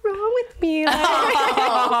 what's wrong with me? Like, am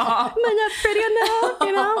I not pretty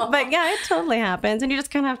enough? But yeah, it totally happens, and you just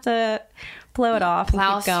kind of have to blow it off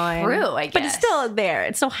Plow and keep going. through, I But it's guess. still there.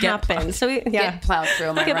 It still happens. So yeah, Get plowed through,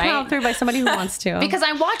 am I get right? plowed through by somebody who wants to. Because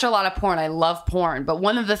I watch a lot of porn. I love porn. But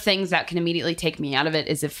one of the things that can immediately take me out of it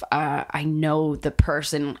is if I know the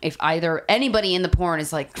person, if either anybody in the porn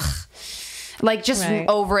is like, just Right.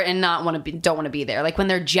 over it and don't want to be there. Like when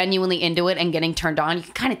they're genuinely into it and getting turned on, you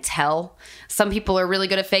can kind of tell. Some people are really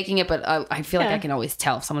good at faking it, but I feel like Yeah. I can always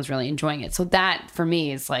tell if someone's really enjoying it. So that for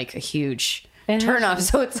me is like a huge It turn off. happens.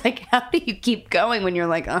 So it's like, how do you keep going when you're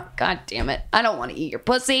like, oh, God damn it, I don't want to eat your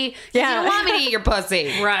pussy. 'Cause Yeah. You don't want me to eat your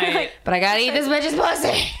pussy. Right. But I got to eat this bitch's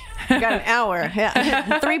pussy. You got an hour.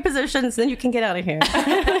 Yeah. 3 positions, then you can get out of here.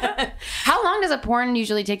 How long does a porn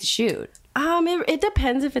usually take to shoot? It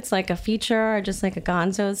depends if it's like a feature or just like a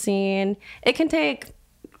gonzo scene. It can take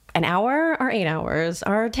an hour or 8 hours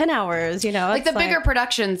or 10 hours, Like It's the bigger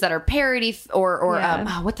productions that are parody or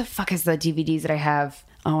Yeah. what the fuck is the DVDs that I have?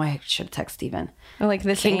 Oh, I should text Steven. or like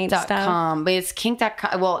this ain't stuff. Kink.com. But it's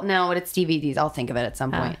kink.com. Well, no, but it's DVDs. I'll think of it at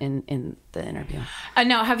some point in the interview.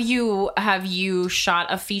 Now, have you shot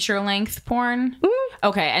a feature length porn?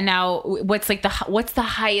 Okay, and now what's the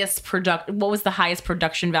highest what was the highest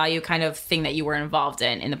production value kind of thing that you were involved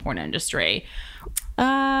in the porn industry?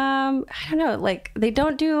 I don't know. Like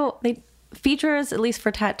features, at least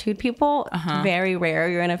for tattooed people, very rare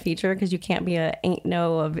you're in a feature because you can't be ain't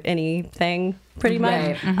no of anything pretty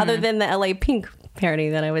much, other than the LA Pink parody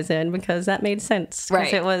that I was in because that made sense because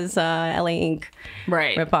Right. it was LA Ink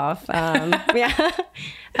Right. ripoff. Yeah.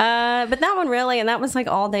 But that one really, and that was like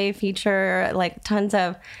all day feature, like tons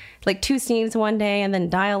of like 2 scenes one day and then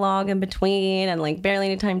dialogue in between and like barely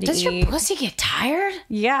any time to Does eat. your pussy get tired?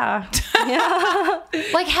 Yeah. Yeah.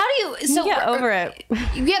 Like, how do you... So, Get over it.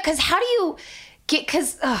 Yeah, because how do you...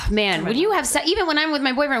 Because, oh man, when you have sex, even when I'm with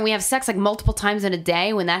my boyfriend, we have sex like multiple times in a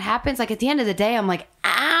day. When that happens, like at the end of the day, I'm like,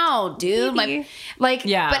 ow, dude. Baby.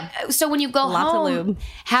 Yeah. But so when you go Lots of home, lube.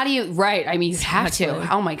 how do you, right. I mean, you have to. lube.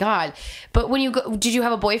 Oh my God. But when you go, did you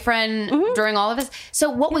have a boyfriend during all of this? So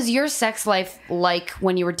what was your sex life like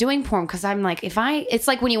when you were doing porn? Because I'm like, it's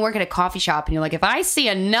like when you work at a coffee shop and you're like, if I see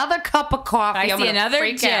another cup of coffee, I I'm see gonna another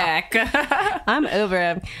freak out. dick. I'm over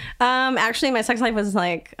it. Actually, my sex life was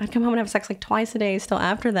like, I'd come home and have sex like twice a day still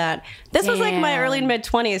after that. This was like my Damn. early mid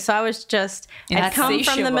 20s. So I was just, I'd come from the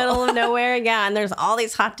Insatiable. middle of nowhere. Yeah. And there's all all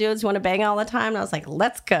these hot dudes want to bang all the time. And I was like,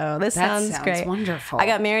 let's go. This That sounds sounds great. wonderful. I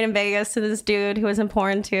got married in Vegas to this dude who was in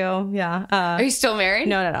porn too. Yeah. Are you still married?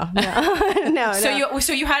 No. No.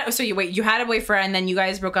 You had a boyfriend, then you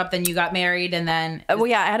guys broke up, then you got married, and then Well,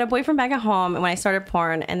 yeah, I had a boyfriend back at home when I started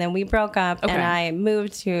porn, and then we broke up, Okay. and I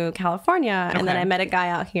moved to California, and then Okay. I met a guy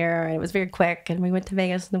out here, and it was very quick, and we went to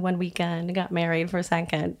Vegas in the one weekend and got married for a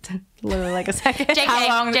second, literally like a second. JK,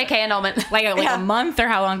 long- JK annulment. like a month, or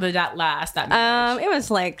how long did that last? That marriage? It was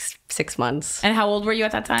like 6 months. And how old were you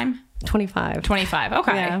at that time? 25. 25.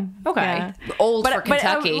 Okay. Yeah. Okay. Yeah. Old for a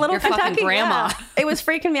Kentucky. little Your fucking Kentucky, grandma. yeah. It was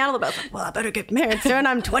freaking me out a little bit. I was like, well, I better get married soon.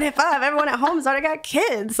 I'm 25. Everyone at home's already got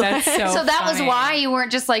kids. That's so. So that was funny. why you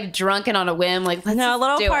weren't just like drunken on a whim. Like, let's No,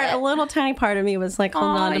 just do it. a little tiny part of me was like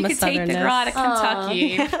holding on to you my could take the southernness. girl out of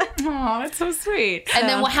Kentucky. Oh, that's so sweet. And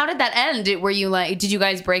then, how did that end? Were you like? Did you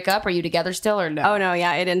guys break up? Are you together still or no? Oh no,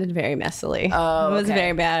 yeah, it ended very messily. Oh, it was okay.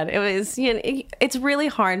 very bad. It was, it's really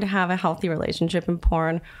hard to have a healthy relationship in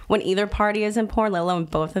porn when either party is in porn, let alone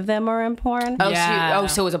both of them are in porn. Oh, Yeah.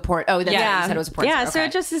 so it was a porn. Oh, that's Yeah. you said it was a porn. Yeah, star. so Okay.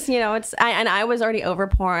 it just is, and I was already over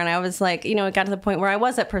porn. I was like, it got to the point where I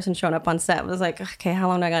was that person showing up on set. I was like, okay, how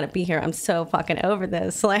long do I got to be here? I'm so fucking over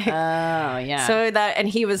this. Like, Oh, yeah. so that, and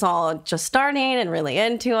he was all just starting and really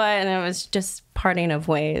into it, and it was just parting of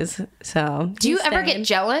ways. So, Do you ever stayed. get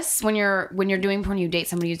jealous when you're doing porn? You date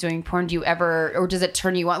somebody who's doing porn. Do you ever, or does it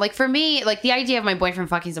turn you on? Like for me, like the idea of my boyfriend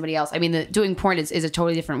fucking somebody else. I mean, doing porn is a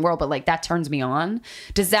totally different world, but like that turns me on.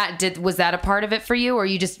 Was that a part of it for you, or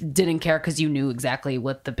you just didn't care because you knew exactly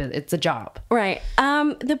what it's a job? Right.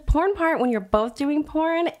 The porn part, when you're both doing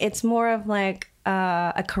porn, it's more of like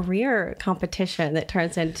a career competition that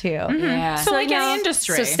turns into. Yeah. So like any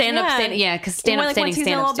industry. So stand up, because stand up, like standing once he's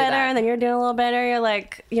stand a ups little do better, that. and then you're doing a little better. You're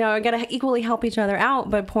like, we gotta equally help each other out.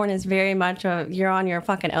 But porn is very much you're on your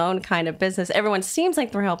fucking own kind of business. Everyone seems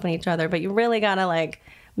like they're helping each other, but you really gotta like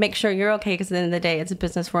make sure you're okay, because at the end of the day, it's a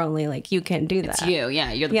business where only like you can do that. It's you,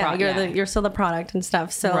 yeah. You're the Yeah, product. you're still the product and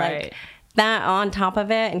stuff. So Right. like that on top of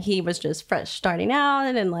it, and he was just fresh starting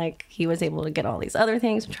out, and like he was able to get all these other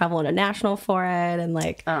things, travel international for it, and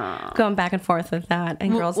like going back and forth with that,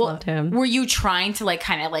 and girls loved him. Were you trying to like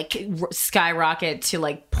kind of like skyrocket to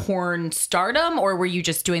like porn stardom, or were you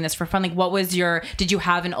just doing this for fun? Like, what was did you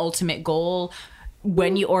have an ultimate goal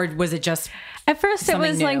when you, or was it just At first, it was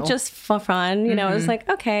something like new? just for fun. It was like,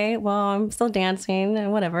 okay, well, I'm still dancing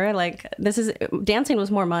and whatever. Like, dancing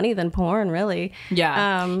was more money than porn, really.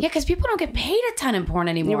 Yeah. Yeah, because people don't get paid a ton in porn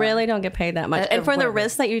anymore. You really don't get paid that much. And for the whatever.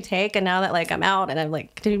 risks that you take, and now that like I'm out and I've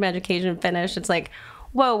like continued my education finished, it's like,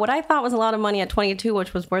 whoa, what I thought was a lot of money at 22,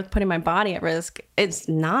 which was worth putting my body at risk, it's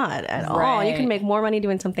not at all. You Right. can make more money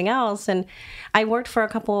doing something else. And I worked for a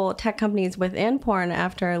couple tech companies within porn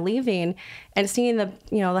after leaving, and seeing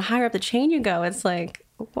the higher up the chain you go, it's like,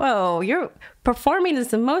 whoa, you're performing is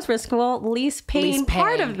the most riskable, least paying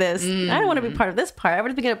part paying. of this. I don't want to be part of this part. I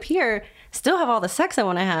want to get up here, still have all the sex I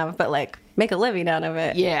want to have, but like make a living out of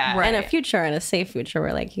it. Yeah. And a Right. future, and a safe future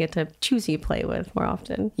where like you get to choose who you play with more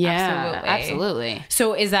often. Yeah, Absolutely. absolutely.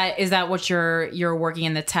 So is that what you're working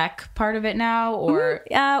in the tech part of it now, or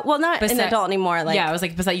Well, not an Besi- adult anymore. Like, yeah, I was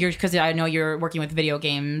like, because I know you're working with video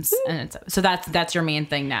games, and so that's your main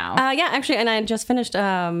thing now. yeah, actually, and I just finished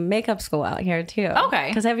makeup school out here too. Okay.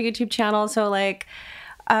 Because I have a YouTube channel, so like,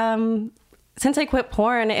 since I quit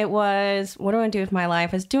porn, it was, what do I do with my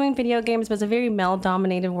life? I was doing video games, but it's a very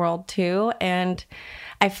male-dominated world too, and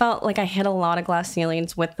I felt like I hit a lot of glass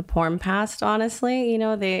ceilings with the porn past, honestly.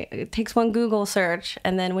 It takes one Google search,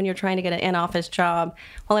 and then when you're trying to get an in-office job,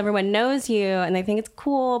 well, everyone knows you, and they think it's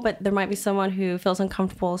cool, but there might be someone who feels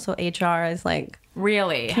uncomfortable, so HR is like,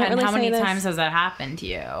 Really? Can't And really how many say this. times has that happened to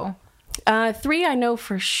you? 3 I know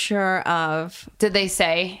for sure of. Did they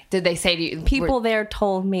say to you? People there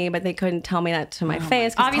told me, but they couldn't tell me that to my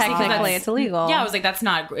face, because Obviously, 'cause technically that's- it's illegal. Yeah, I was like, that's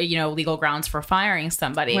not legal grounds for firing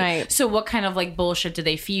somebody. Right. So what kind of like bullshit did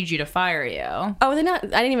they feed you to fire you? Oh, they're not. I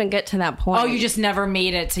didn't even get to that point. Oh, you just never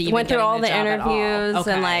made it to even went through getting all the job at all. interviews,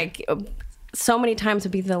 Okay. and like so many times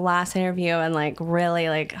would be the last interview, and like really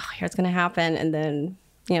like, oh, here's gonna happen, and then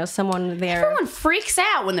someone there. Everyone freaks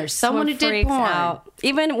out when there's someone who did freaks porn. out.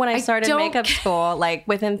 Even when I started don't makeup school, like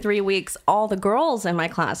within 3 weeks, all the girls in my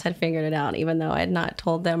class had figured it out, even though I had not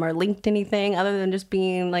told them or linked anything other than just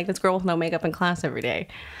being like this girl with no makeup in class every day.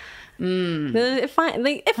 It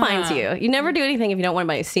finds you. You never do anything if you don't want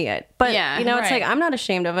anybody to see it. But Yeah, it's right. like, I'm not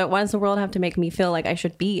ashamed of it. Why does the world have to make me feel like I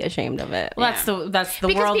should be ashamed of it? Well, that's the Because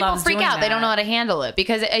world people loves freak doing out. They don't know how that. to handle it.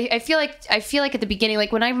 Because I feel like at the beginning,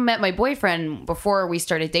 like when I met my boyfriend before we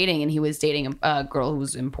started dating, and he was dating a girl who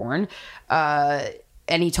was in porn,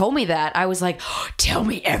 and he told me that, I was like, oh, tell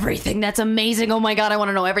me everything. That's amazing. Oh my God, I want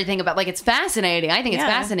to know everything about, like, it's fascinating. I think it's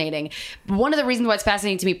fascinating. One of the reasons why it's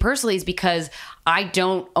fascinating to me personally is because I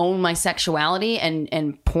don't own my sexuality,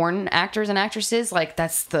 and porn actors and actresses, like,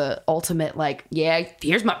 that's the ultimate, like, yeah,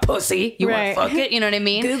 here's my pussy. You want to fuck it? You know what I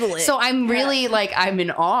mean? Google it. So I'm really like, I'm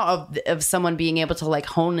in awe of someone being able to like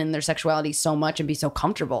hone in their sexuality so much and be so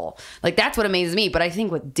comfortable. Like, that's what amazes me. But I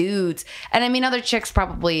think with dudes, and I mean, other chicks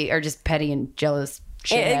probably are just petty and jealous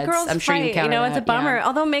shitheads. Girls I'm sure fight, you counter it's a that, bummer. yeah.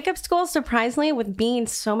 Although makeup school, surprisingly, with being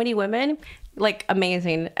so many women, like,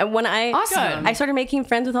 amazing. And when Awesome. I started making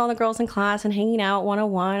friends with all the girls in class and hanging out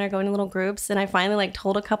one-on-one or going to little groups, and I finally like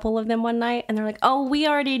told a couple of them one night, and they're like, "Oh, we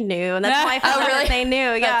already knew," and that's how I found out that they knew.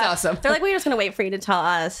 Yeah, That's awesome. They're like, "We're just gonna wait for you to tell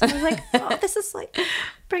us." And I was like, "Oh, this is like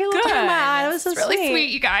bring a little tear to my eye. That was so really sweet,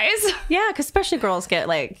 you guys. Yeah, because especially girls get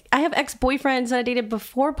like, I have ex-boyfriends that I dated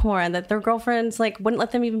before porn that their girlfriends like wouldn't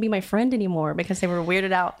let them even be my friend anymore because they were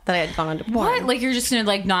weirded out that I had gone into porn. What? Like, you're just gonna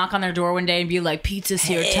like knock on their door one day and be like, "Pizza's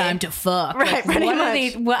here, time to fuck." Right, Like, pretty what are much.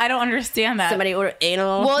 they? Well, I don't understand that. Somebody order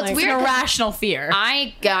anal. Well, it's like, weird. It's an irrational fear.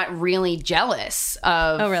 I got really jealous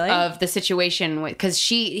of Oh, really? of the situation because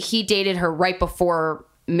he dated her right before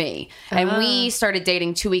me, and we started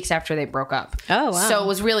dating 2 weeks after they broke up. Oh, wow. So it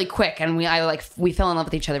was really quick, and we fell in love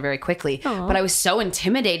with each other very quickly. But I was so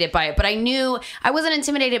intimidated by it. But I knew I wasn't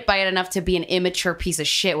intimidated by it enough to be an immature piece of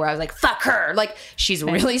shit where I was like, fuck her. Like, she's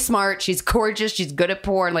really smart, she's gorgeous, she's good at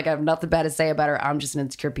porn. Like, I have nothing bad to say about her. I'm just an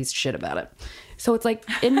insecure piece of shit about it. So it's like,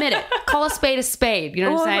 admit it. Call a spade a spade. You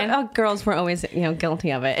know what I'm saying? Girls were always,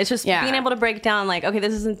 guilty of it. It's just Yeah. being able to break down, like, okay,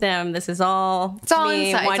 this isn't them. This is all It's all me.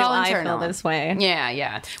 inside. Why It's do all I internal. feel this way?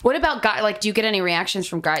 Yeah. What about guys? Like, do you get any reactions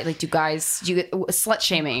from guys? Like, do you get slut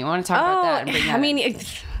shaming? You want to talk about that? and bring that I in? mean,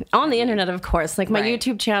 on the internet, of course. Like my Right.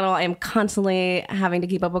 YouTube channel, I am constantly having to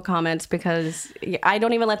keep up with comments because I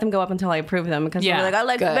don't even let them go up until I approve them because Yeah. they're like, I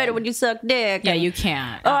like Good. it better when you suck dick. yeah, And, you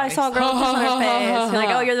can't. Oh, I saw a girl kiss on her face. You're like,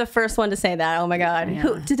 oh, you're the first one to say that. Oh my God.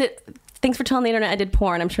 Who did it? Thanks for telling the internet I did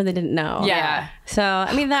porn. I'm sure they didn't know. Yeah. So,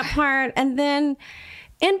 I mean, that part. And then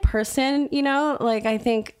in person, like I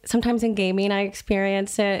think sometimes in gaming I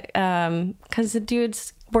experience it because the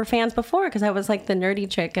dudes were fans before because I was like the nerdy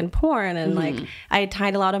chick in porn. And like I had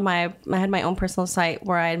tied a lot of I had my own personal site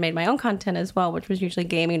where I had made my own content as well, which was usually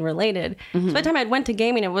gaming related. So by the time I went to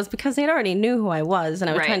gaming, it was because they already knew who I was. And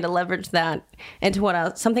I was Right. trying to leverage that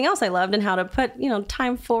into something else I loved and how to put,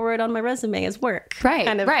 time forward on my resume as work. Right,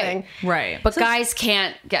 Kind of right. thing. Right. But guys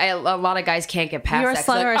can't. A lot of guys can't get past You're a that.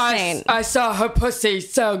 'cause slut or a like, saint. I saw her pussy,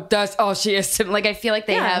 so that's all she is. Like, I feel like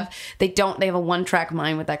they Yeah. have a one track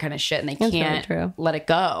mind with that kind of shit, and they That's very can't true. let it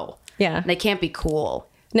go. Yeah. They can't be cool.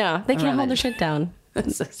 No, they can't Around hold it. their shit down.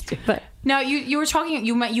 That's so stupid. But Now you were talking.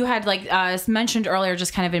 You had like mentioned earlier,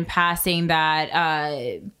 just kind of in passing,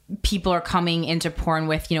 that people are coming into porn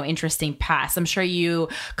with interesting pasts. I'm sure you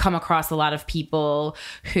come across a lot of people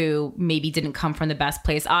who maybe didn't come from the best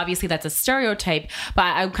place. Obviously, that's a stereotype, but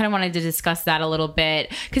I kind of wanted to discuss that a little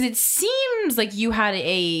bit because it seems like you had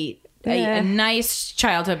a nice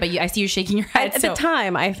childhood, but I see you shaking your head. at the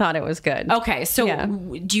time, I thought it was good. Okay, so Yeah.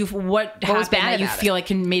 what was happened bad that you about feel like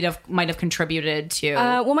might have contributed to?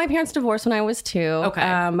 Well, my parents divorced when I was 2.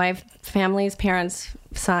 Okay. My family's parents'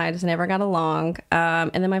 sides never got along.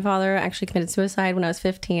 And then my father actually committed suicide when I was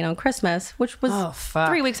 15 on Christmas, which was Oh, fuck.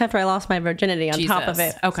 3 weeks after I lost my virginity on top of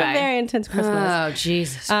Jesus. it. Okay. So a very intense Christmas. Oh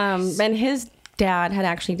Jesus. And his dad had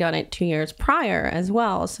actually done it 2 years prior as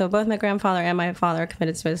well. So both my grandfather and my father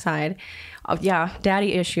committed suicide. Oh, yeah,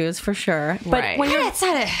 daddy issues for sure. But Right. when you're That's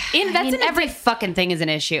not every fucking thing is an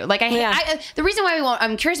issue. Like Yeah. the reason why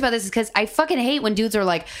I'm curious about this is because I fucking hate when dudes are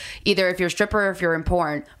like, either if you're a stripper or if you're in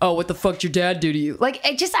porn, oh, what the fuck did your dad do to you? Like,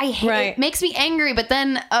 I hate Right. it. Makes me angry. But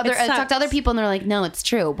then I talk sucks. to other people and they're like, no, it's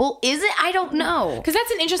true. Well, is it? I don't know. Because that's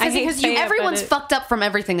an interesting I hate because saying it, Everyone's but fucked up from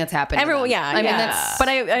everything that's happened. to everyone, them. yeah. I mean, yeah. that's. But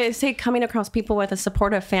I say coming across people with a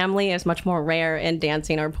supportive family is much more rare in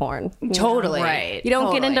dancing or porn. You know? Totally. Right. You don't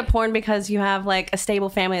get Totally. into porn because you have like a stable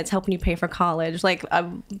family that's helping you pay for college. Like a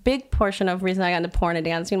big portion of the reason I got into porn and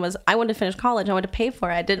dancing was I wanted to finish college. I wanted to pay for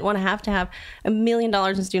it. I didn't want to have $1 million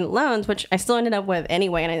in student loans, which I still ended up with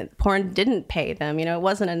anyway. And porn didn't pay them. It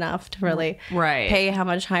wasn't enough to really Right. pay how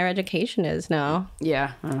much higher education is now.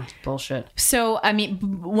 Yeah. Bullshit. So, I mean,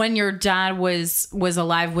 when your dad was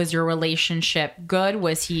alive, was your relationship good?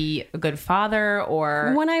 Was he a good father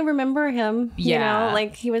or? When I remember him, Yeah.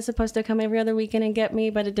 like he was supposed to come every other weekend and get me,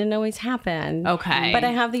 but it didn't always happen. Okay. But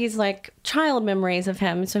I have these like child memories of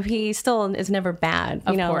him, so he still is never bad.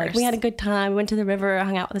 Of Like course. we had a good time. We went to the river,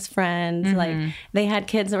 hung out with his friends. Like they had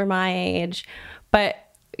kids that were my age, but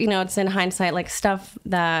you know, it's in hindsight, like stuff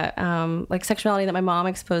that, like sexuality that my mom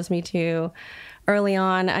exposed me to early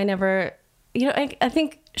on. I never, you know, I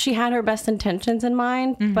think she had her best intentions in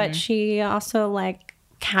mind, but she also like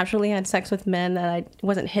casually had sex with men that I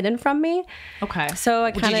wasn't hidden from me. Okay. So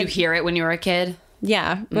I Did kind you of, hear it when you were a kid?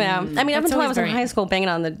 yeah. I mean, up That's until I always was in very- high school, banging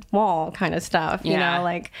on the wall kind of stuff, you Yeah. know,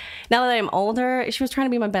 like now that I'm older, she was trying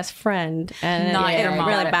to be my best friend and Not it your mom.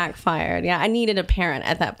 really backfired. Yeah. I needed a parent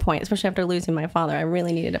at that point, especially after losing my father. I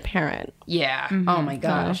really needed a parent. Yeah. Oh my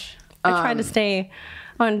gosh. I tried to stay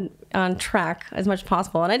on track as much as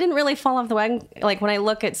possible, and I didn't really fall off the wagon. Like when I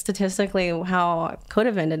look at statistically how I could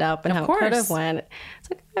have ended up and how it could course. have went, it's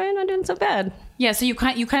like I'm not doing so bad. Yeah, so you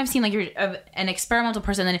kind of seem like you're an experimental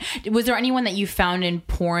person. Then, was there anyone that you found in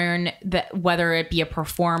porn that, whether it be a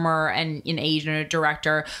performer and an agent or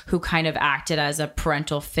director, who kind of acted as a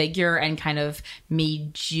parental figure and kind of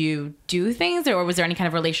made you do things, or was there any kind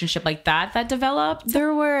of relationship like that developed?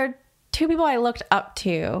 There were two people I looked up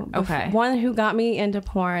to. Okay. One who got me into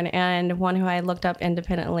porn and one who I looked up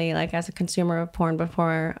independently, like as a consumer of porn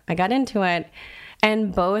before I got into it.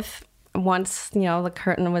 And both, once, you know, the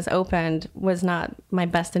curtain was opened, was not my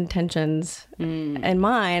best intentions in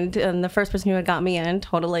mind. And the first person who had got me in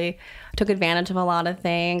totally took advantage of a lot of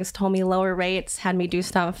things, told me lower rates, had me do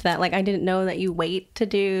stuff that like I didn't know that you wait to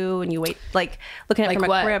do, and you wait, like looking at it Like from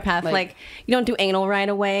what? a career path, like you don't do anal right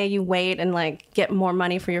away, you wait and like get more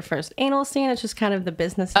money for your first anal scene. It's just kind of the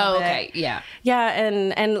business of Oh, it. okay. Yeah. Yeah,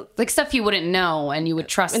 and Like stuff you wouldn't know and you would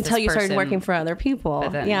trust until this you started person. working for other people.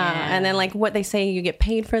 then, yeah. yeah. And then like what they say you get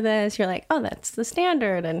paid for this, you're like, oh, that's the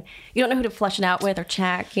standard, and you don't know who to flush it out with or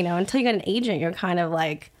check, you know, until you get an agent, you're kind of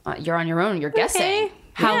like, You're on your own. You're guessing. okay.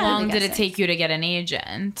 How Yeah, long did it guessing. take you to get an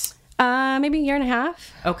agent? Maybe a year and a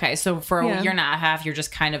half. Okay, so for a Yeah. year and a half, you're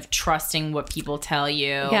just kind of trusting what people tell you.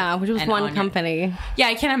 Yeah, which was and one on your- company. Yeah,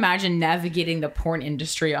 I can't imagine navigating the porn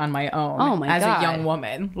industry on my own. Oh my as God. a young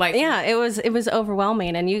woman. Like, Yeah, it was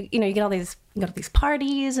overwhelming, and you know you get all these, you go to these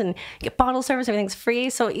parties and you get bottle service, everything's free.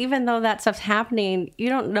 So even though that stuff's happening, you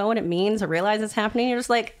don't know what it means or realize it's happening. You're just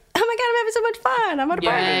like, oh my god, I'm having so much fun. I'm at a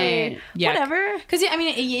party. Yeah. Whatever. Because, I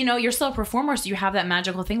mean, you know, you're still a performer, so you have that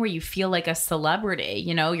magical thing where you feel like a celebrity.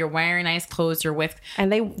 You know, you're wearing nice clothes, you're with.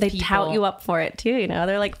 And they tout People. you up for it too. You know,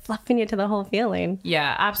 they're like fluffing you to the whole feeling.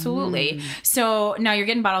 Yeah, absolutely. So now you're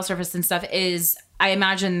getting bottle service and stuff. I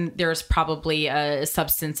imagine there's probably a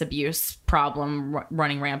substance abuse problem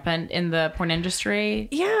running rampant in the porn industry.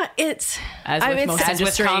 Yeah, it's As I with mean, most it's-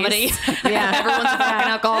 industries. comedy. yeah. Everyone's a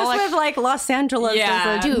fucking alcoholic. Just with like Los Angeles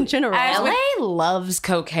Yeah. as a Dude, general. LA loves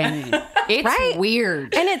cocaine. It's Right?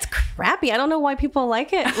 weird. And it's crappy. I don't know why people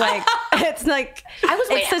like it. Like it's like was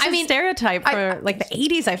waiting- it's such I a mean, stereotype for like the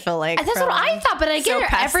 80s. I feel like That's for what I thought, but I get So it.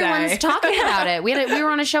 passe. Everyone's talking about it. We were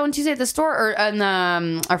on a show on Tuesday at the store, or on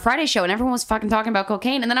the our Friday show, and everyone was fucking talking about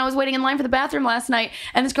cocaine. And then I was waiting in line for the bathroom last night,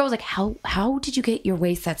 and this girl was like, "How did you get your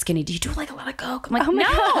waist that skinny? Do you do like a lot of coke?" I'm like, Oh my "No,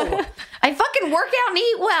 God. I fucking work out and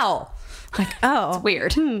eat well." oh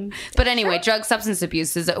Weird, but anyway, drug substance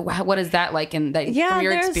abuse is what is that like in that from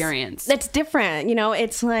your there's- experience? It's different. You know,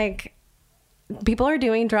 it's like people are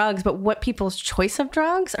doing drugs, but what people's choice of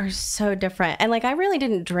drugs are so different. And like, I really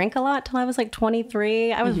didn't drink a lot till I was like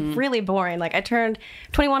 23. I was really boring. Like, I turned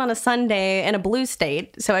 21 on a Sunday in a blue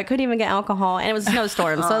state, so I couldn't even get alcohol, and it was a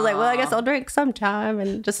snowstorm. So I was like, well, I guess I'll drink sometime,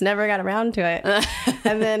 and just never got around to it.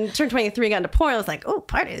 And then turned 23, got into porn. I was like, oh,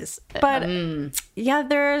 parties. But yeah,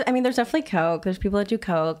 there's definitely coke. There's people that do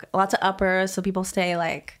coke, lots of uppers, so people stay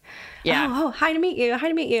like, Yeah. oh, hi to meet you,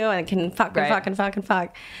 and can fuck and Right. fuck and fuck and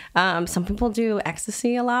fuck. Some people do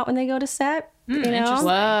ecstasy a lot when they go to set. You know, interesting.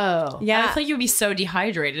 Whoa, I yeah, feel like you'd be so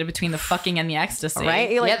dehydrated between the fucking and the ecstasy. right.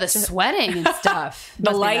 You, like, yeah, the sweating and stuff.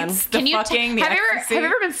 The Must be lights, the Can you fucking, the have you ecstasy.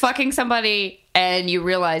 ever been fucking somebody and you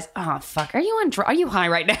realize, oh fuck, are you high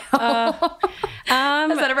right now?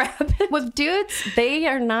 Has that ever happened? with dudes, they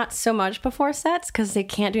are not so much before sets because they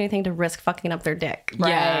can't do anything to risk fucking up their dick.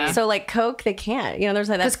 Yeah. So like coke, they can't. You know, there's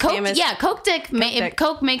like that Because coke, famous. coke dick, dick.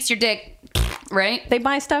 coke makes your dick, right? They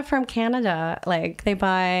buy stuff from Canada. Like they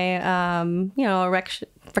buy,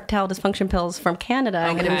 erectile dysfunction pills from Canada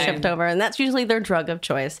and get them Okay. shipped over, and that's usually their drug of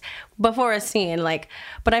choice before a scene. Like,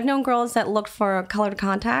 but I've known girls that look for colored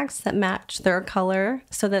contacts that match their color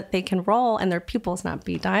so that they can roll and their pupils not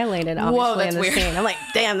be dilated. Obviously, that's in the weird. scene, I'm like,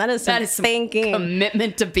 damn, that is some thinking.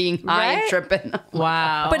 Commitment to being high and Right? tripping.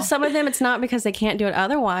 Wow. But some of them, it's not because they can't do it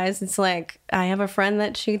otherwise. It's like, I have a friend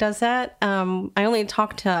that she does that. I only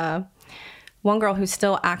talked to one girl who's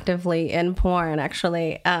still actively in porn,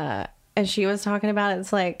 actually. And she was talking about it.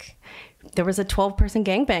 It's like, there was a 12-person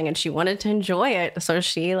gangbang and she wanted to enjoy it. So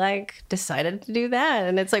she like decided to do that.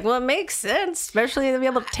 And it's like, well, it makes sense, especially to be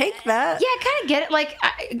able to take that. Yeah, I kind of get it. Like,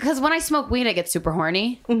 because when I smoke weed, I get super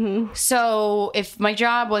horny. Mm-hmm. So if my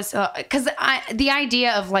job was, because the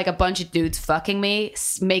idea of like a bunch of dudes fucking me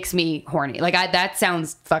makes me horny. Like, that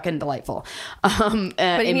sounds fucking delightful.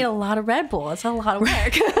 But you need a lot of Red Bull. It's a lot of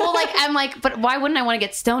work. Well, like, I'm like, but why wouldn't I want to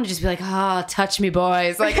get stoned and just be like, touch me,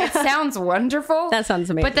 boys? Like, it sounds wonderful. That sounds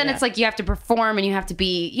amazing. But then it's like you have to perform and you have to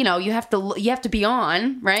be, you have to be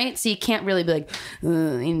on, right? So you can't really be like,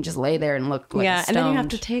 and just lay there and look like yeah, stoned. and then you have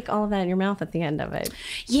to take all of that in your mouth at the end of it.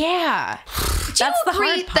 Yeah. That's the hard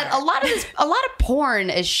agree that a lot of porn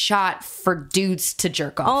is shot for dudes to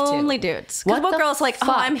jerk off to? Only dudes. Because what the girl's like, fuck?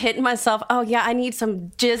 oh, I'm hitting myself. Oh, yeah, I need some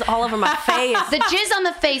jizz all over my face. The jizz on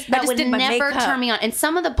the face, that just would did my never makeup. turn me on. And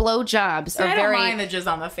some of the blowjobs are I don't very... mind the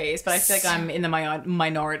jizz on the face, but I feel like I'm in the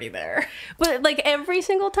minority there. But like every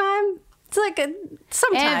single time, it's like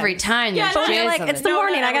sometimes. Every time Yeah, there's no, jizz you're like, on it's it. the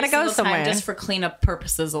morning, I gotta every go single time somewhere. just for cleanup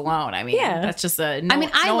purposes alone. I mean, Yeah. that's just a. I mean,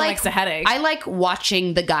 I no one like likes a headache. I like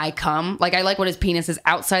watching the guy come. Like, I like when his penis is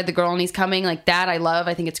outside the girl and he's coming. Like that, I love.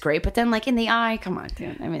 I think it's great. But then, like in the eye, come on,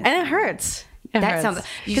 dude. I mean, And it hurts. That sounds-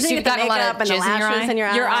 because you've you've got got a lot of and the jizz in your lashes eye? in your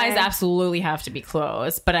Your eye. eyes absolutely have to be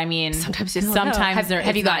closed, but I mean, Sometimes you don't know. sometimes there.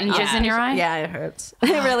 have you it's not- gotten jizz in your eye? Yeah, it hurts.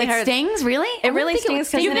 It really it hurts. stings. Really? It really stings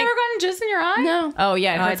because You've never gotten jizz in your eye? No. Oh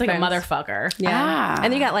yeah, it Oh, hurts it like a burns. motherfucker. Yeah. Ah. And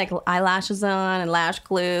then you got like eyelashes on and lash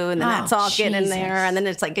glue, and then Oh, that's all getting in Jesus. there, and then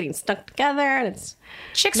it's like getting stuck together, and it's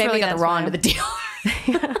Chicks Maybe really got the that's raw why. end of the deal.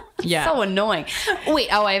 Yeah. So annoying.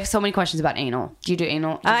 Wait. I have so many questions about anal. Do you do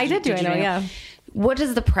anal? I did do you anal, yeah. What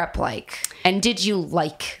is the prep like? And did you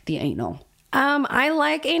like the anal? I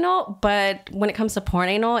like anal, but when it comes to porn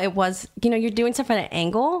anal, it was, you're doing stuff at an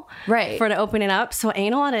angle. Right. For to open it up. So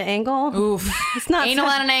anal at an angle. Oof. It's not Anal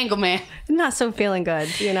so, at an angle, man. not so feeling good,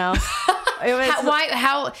 It was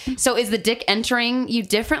How? So is the dick entering you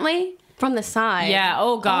differently? from the side. Yeah.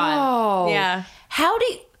 Oh god. Oh. Yeah. How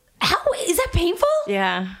is that painful?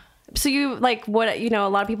 Yeah. So you like what a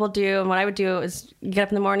lot of people do, and what I would do is get up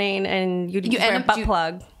in the morning and you wear a end up- butt you-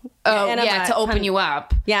 plug. Oh, Enema yeah, to open ton- you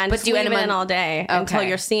up. Yeah, and but just do you leave it enema in all day until Okay.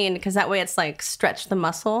 you're seen, because that way it's like stretch the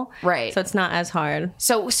muscle, Right. So it's not as hard.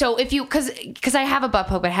 So if you because I have a butt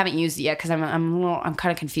plug but I haven't used it yet because I'm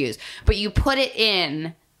kind of confused. But you put it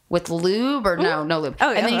in with lube or no lube?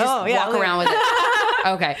 Oh, and then you just oh, yeah, walk lube. around with it.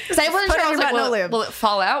 Okay, because I wasn't Put sure. it I was in like, your butt, no lube. will it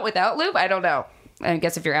fall out without lube? I don't know. I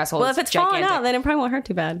guess if your asshole Well, is if it's falling gigantic. out, then it probably won't hurt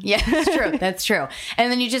too bad. Yeah, that's true. That's true.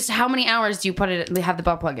 And then you just how many hours do you have the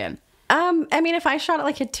butt plug in? I mean, if I shot it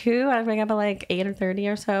like at 2, I'd wake up at like 8 or 30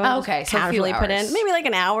 or so. Oh, Just okay, so a few casually put hours. in maybe like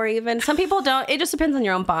an hour even. Some people don't. It just depends on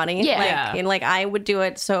your own body. Yeah. like, Yeah. And like I would do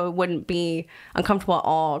it so it wouldn't be uncomfortable at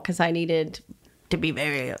all because I needed to be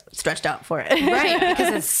very stretched out for it. Right,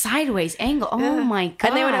 because it's sideways angle. Oh my god!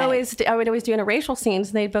 And they would I would always do interracial scenes,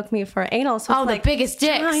 and they'd book me for anal. So Oh, it's the like biggest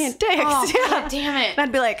dicks. giant dicks. Oh, Yeah. God damn it. And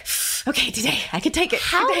I'd be like, okay, today I can take it.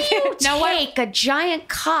 How do you Now what- take a giant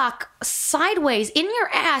cock sideways in your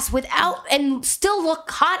ass without and still look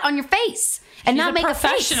hot on your face and She's not a make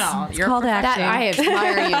professional. a face? You're called a That acting. I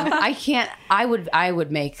admire you. I can't. I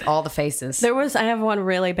would make all the faces. I have one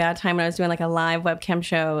really bad time when I was doing like a live webcam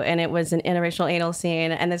show, and it was an interracial anal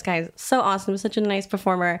scene, and this guy's so awesome, such a nice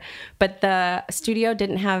performer, but the studio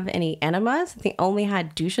didn't have any enemas. They only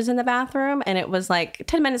had douches in the bathroom, and it was like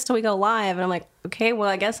 10 minutes till we go live, and I'm like, okay, well,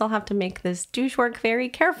 I guess I'll have to make this douche work very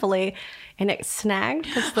carefully, and it snagged.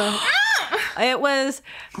 It was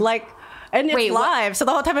like... And it's Wait, what- live, so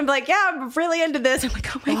the whole time I'm like, yeah, I'm really into this. I'm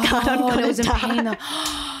like, oh my God, I'm Oh, and gonna it was in die. pain. Though.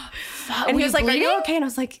 And Were he was like, bleeding? are you okay? And I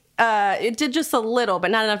was like, it did just a little, but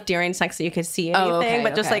not enough during sex that you could see anything. Oh, okay,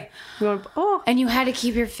 but just okay. like, you were, oh, And you had to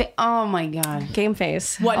keep your face. Oh my god. game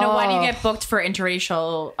face. What? No, why do you Oh. get booked for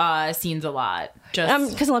interracial scenes a lot?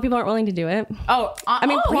 Just Because a lot of people aren't willing to do it. I I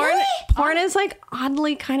mean, porn really? porn is like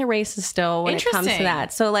oddly kind of racist still when it comes to Interesting.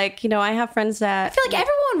 that. So like, I have friends that I feel like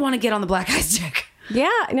everyone would want to get on the black eyes dick. yeah,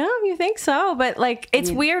 no, you think so, but like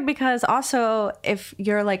it's weird because also if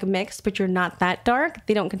you're like mixed but you're not that dark,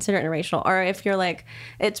 they don't consider it interracial. Or if you're like,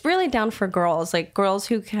 it's really down for girls, like girls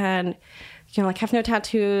who can, like have no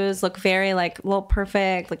tattoos, look very like little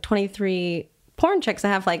perfect, like 23 porn chicks that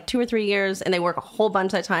have like 2 or 3 years and they work a whole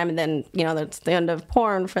bunch at a time, and then that's the end of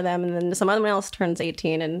porn for them, and then someone else turns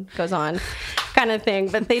 18 and goes on, kind of thing.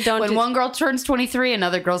 But they don't. When one girl turns 23,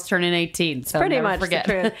 another girl's turning 18. So pretty never much forget.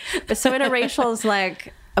 the truth. But so interracial is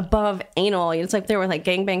like above anal. It's like there were like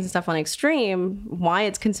gangbangs and stuff on Extreme. Why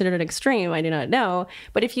it's considered an extreme, I do not know.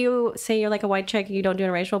 But if you say you're like a white chick, you don't do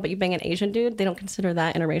interracial, but you bang an Asian dude, they don't consider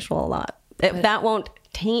that interracial a lot. That won't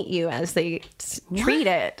taint you as they treat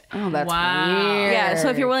it. Oh, that's Wow. weird. Yeah, so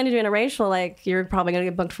if you're willing to do interracial, like you're probably gonna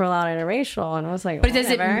get booked for a lot of interracial. And I was like, But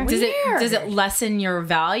whatever. does it lessen your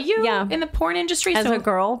value Yeah. in the porn industry? As So- a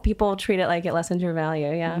girl, people treat it like it lessens your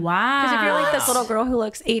value. Yeah. Wow. Because if you're like this little girl who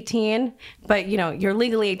looks 18, but you know you're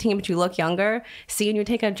legally 18, but you look younger, seeing you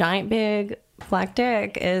take a giant big black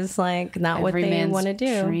dick is like not what Every they man's want to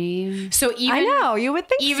do. dream. So even I know, you would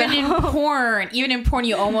think even so. in porn,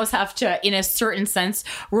 you almost have to, in a certain sense,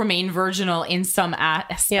 remain virginal in some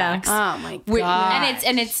aspects. Oh my Wh- god.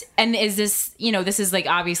 and is this, you know, this is like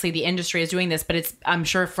obviously the industry is doing this, but it's, I'm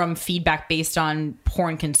sure, from feedback based on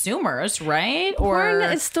porn consumers, right? Porn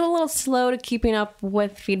is still a little slow to keeping up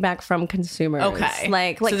with feedback from consumers. Okay.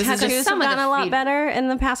 Like So this is just tattoos have some of the gotten a lot feed- better in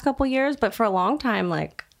the past couple years, but for a long time,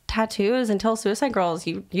 like tattoos until Suicide Girls,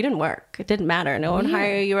 you didn't work. It didn't matter. No one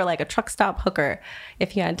hired you. You were like a truck stop hooker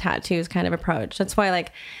if you had tattoos kind of approach. That's why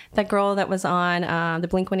like that girl that was on the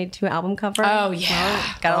Blink-182 album cover. Oh,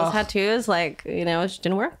 yeah. got all those tattoos. Like, you know, it just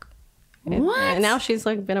didn't work. What? And now she's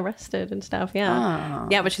like been arrested and stuff. Yeah.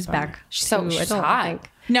 Yeah, but she's back. She's to adult, I think.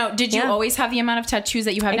 Now, did you Yeah. always have the amount of tattoos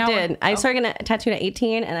that you have I now? did. I started getting tattooed at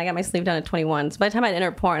 18 and I got my sleeve done at 21. So by the time I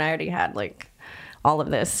entered porn, I already had like all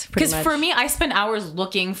of this. Because for me, I spend hours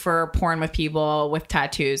looking for porn with people with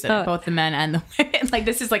tattoos, and both the men and the women. Like,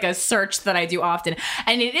 this is like a search that I do often,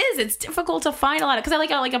 and it's difficult to find a lot of, because I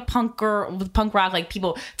like a punk rock, like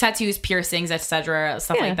people tattoos, piercings, etc.,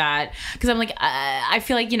 stuff Yeah. like that. Because I'm like, I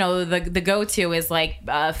feel like, you know, the go to is like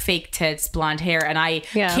fake tits, blonde hair, and I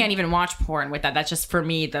can't even watch porn with that. That's just, for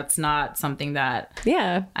me, that's not something that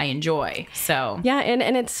I enjoy. So Yeah,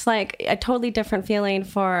 and it's like a totally different feeling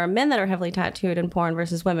for men that are heavily tattooed in porn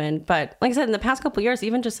versus women. But like I said, in the past couple of years,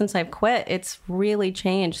 even just since I've quit, it's really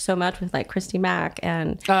changed so much with like Christy Mack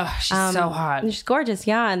and she's so hot. and she's gorgeous,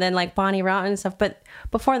 yeah. And then like Bonnie Rotten and stuff. But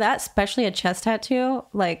before that, especially a chest tattoo,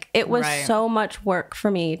 like it was Right. so much work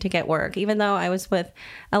for me to get work. Even though I was with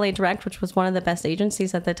LA Direct, which was one of the best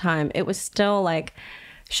agencies at the time, it was still like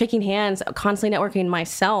shaking hands, constantly networking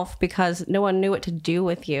myself because no one knew what to do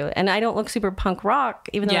with you. And I don't look super punk rock,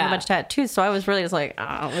 even though I have a bunch of tattoos. So I was really just like,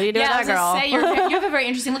 oh, what are you doing, I that was girl? gonna say, you have a very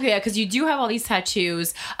interesting look at that, because you do have all these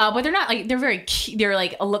tattoos, but they're not like, they're very they're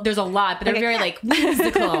like there's a lot, but they're very like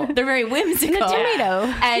whimsical. They're very whimsical. And a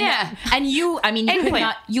tomato. And and you, I mean,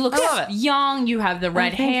 you look young. You have the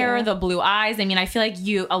red thank hair, you. the blue eyes. I mean, I feel like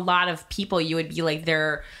a lot of people, you would be like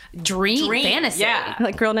their dream fantasy. Yeah.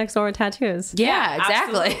 Like girl next door with tattoos. Yeah,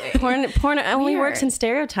 exactly. absolutely. Porn only Weird. works in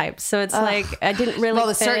stereotypes. So it's like, I didn't really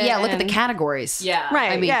Well, fit yeah, look at the in. categories. Yeah.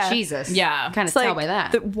 Right. I mean, yeah. Jesus. Yeah. Kind of It's tell like by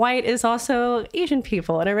that. the white is also Asian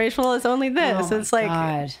people, and interracial is only this. Oh my It's like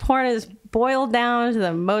God. porn is boiled down to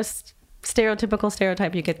the most stereotypical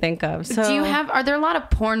stereotype you could think of. So Are there a lot of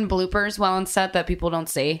porn bloopers while on set that people don't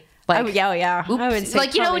see? I would, yeah. Oops. I would say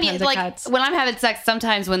like, you know, when probably you tons of like cuts. when I'm having sex,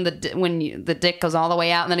 sometimes when the dick goes all the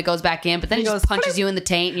way out and then it goes back in, but then it just goes punches you in the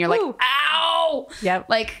taint and you're like, Ooh. ow. Yep.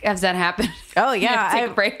 Like, has that happened? Oh You yeah, have to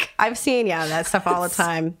take a break. I've seen that stuff all the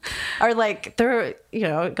time. Or like there, you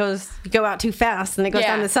know, it goes, you go out too fast and it goes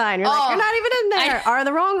Yeah. down the side. And you're Oh. like, you're not even in there, or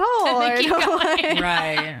the wrong hole. They or, keep you know, going. like-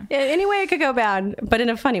 Right. any way it could go bad, but in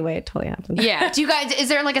a funny way, it totally happens. Yeah. Do you guys? Is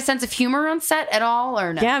there like a sense of humor on set at all,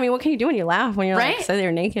 or no? Yeah, I mean, what can you do when you laugh when you're Right? like, so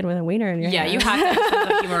you're naked with a wiener in your Yeah, hand? you have to have a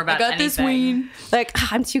sense of humor about got this anything. Like,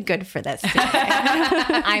 I'm too good for this.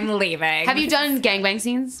 I'm leaving. Have you done gangbang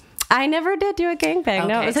scenes? I never did do a gangbang.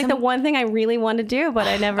 No, Okay, it was like the one thing I really wanted to do, but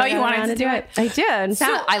I never. Oh, you got wanted around to do it? I did.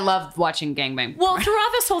 I love watching gangbang. Well, throughout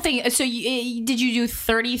this whole thing, so did you do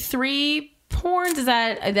 33 porns? Is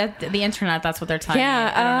that the internet? That's what they're telling me.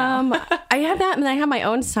 I don't know. I had that, and I had my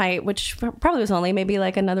own site, which probably was only maybe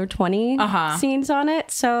like another 20 scenes on it.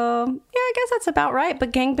 So yeah, I guess that's about right.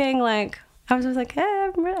 But gangbang, like, I was just like, hey,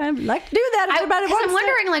 I'd like to do that. If everybody Because I'm wants it.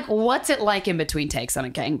 wondering, like, what's it like in between takes on a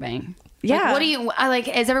gangbang? Yeah. Like, what do you like?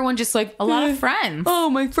 Is everyone just like A lot of friends.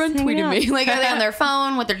 Oh, my friend Hanging tweeted out. me. Like, are they on their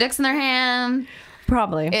phone with their dicks in their hand?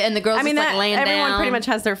 Probably. And the girls I mean, just, like, laying everyone down? pretty much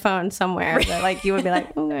has their phone somewhere. That, like, you would be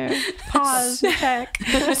like, okay, pause, check.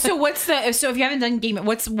 So if you haven't done game,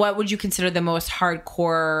 what would you consider the most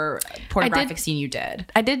hardcore pornographic scene you did?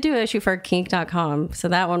 I did do a shoot for kink.com, so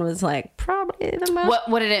that one was like probably the most.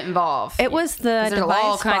 What did it involve? It was the There's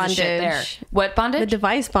all device kinds bondage. of shit there. What bondage? The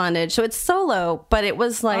device bondage. So it's solo, but it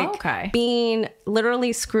was like okay. being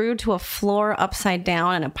literally screwed to a floor upside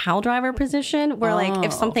down in a pile driver position where like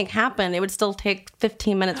if something happened, it would still take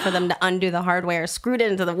 15 minutes for them to undo the hardware, screwed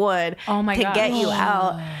it into the wood Oh my to gosh. get you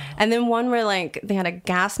out. And then one where like they had a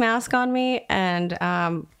gas mask on me and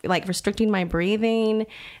like restricting my breathing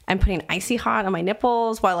and putting icy hot on my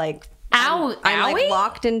nipples while like Ow, I'm like owie?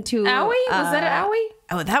 locked into Owie? Was that an owie?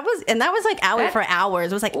 Oh, that was like owie for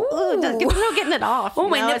hours. It was like, ooh, no getting it off. Oh,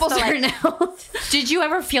 my you know? It's nipples still are like, now. Did you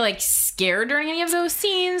ever feel like scared during any of those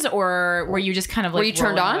scenes, or were you just kind of like Were you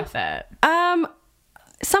turned rolling on? with it?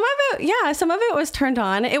 some of it was turned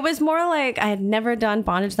on. It was more like I had never done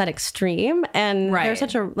bondage that extreme, and Right. there's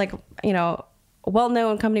such a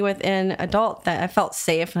well-known company within adult that I felt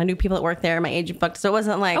safe, and I knew people that worked there. My agent booked, so it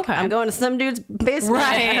wasn't like Okay. I'm going to some dude's basement.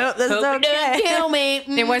 Right. I hope this is Hope it okay. Kill me.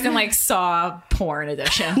 It wasn't like Saw porn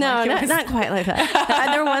edition. No, Like, it was- not quite like that.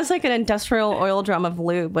 There was like an industrial oil drum of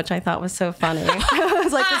lube, which I thought was so funny. It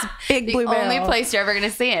was like this big The blue barrel. only place you're ever going to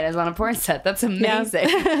see it is on a porn set. That's Yeah. amazing.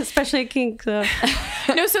 Especially at kink. So.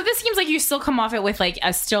 No, so this seems like you still come off it with like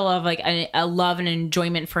a still of like a love and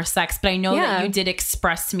enjoyment for sex, but I know that Yeah. you did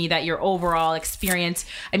express to me that your overall experience,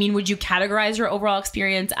 I mean, would you categorize your overall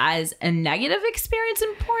experience as a negative experience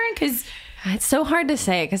in porn? Because It's so hard to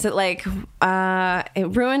say because it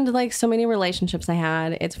ruined like so many relationships I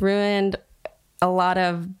had. It's ruined a lot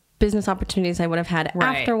of business opportunities I would have had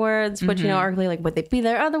Right. afterwards, which, arguably, like, would they be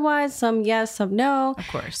there otherwise? Some yes, some no. Of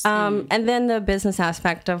course. And then the business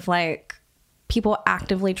aspect of like people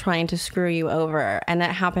actively trying to screw you over. And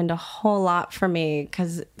that happened a whole lot for me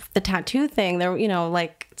because the tattoo thing, there,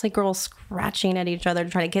 like, it's like girls scratching at each other to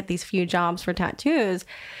try to get these few jobs for tattoos.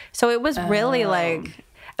 So it was really like,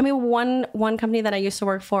 I mean, one company that I used to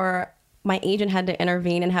work for, my agent had to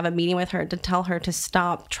intervene and have a meeting with her to tell her to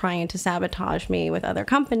stop trying to sabotage me with other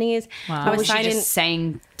companies. Wow. I was Was she signing just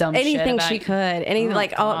saying dumb shit anything about she you? could.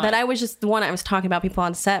 That I was just the one I was talking about people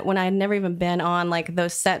on set when I had never even been on like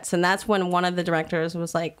those sets. And that's when one of the directors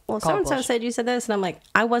was like, well, Call so-and-so bullshit. said you said this. And I'm like,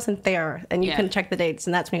 I wasn't there. And you Yeah. can check the dates.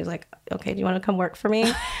 And that's when he was like, okay, do you want to come work for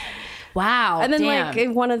me? Wow. And then damn. like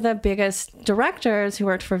one of the biggest directors who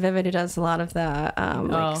worked for Vivid, who does a lot of the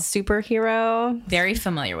like superhero. very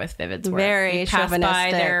familiar with Vivid's work. Very We passed by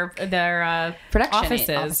chauvinistic. their Production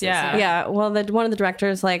offices. Yeah. Yeah. Well, one of the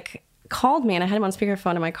directors like called me and I had him on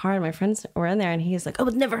speakerphone in my car and my friends were in there and he's like, I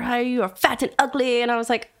would never hire you. You're fat and ugly. And I was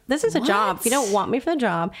like, this is a job. If you don't want me for the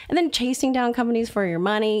job. And then chasing down companies for your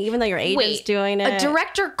money, even though your agent's doing it. A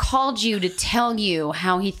director called you to tell you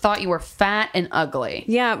how he thought you were fat and ugly.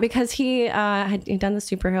 Yeah, because he'd done the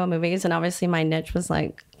superhero movies and obviously my niche was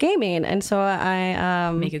like gaming. And so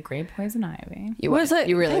I Make a great poison ivy. You Was would. it-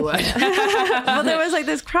 You really would. well, there was like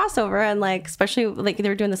this crossover and like especially like they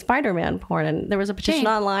were doing the Spider-Man porn and there was a petition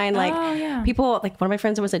online like Oh, yeah. people like one of my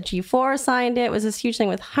friends that was at G4 signed it. It was this huge thing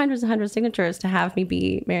with hundreds and hundreds of signatures to have me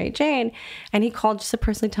be Mary Jane, and he called just to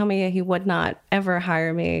personally tell me he would not ever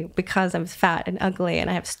hire me because I was fat and ugly and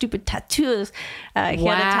I have stupid tattoos. He had an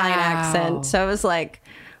Italian Wow. accent, so it was like,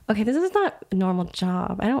 okay, this is not a normal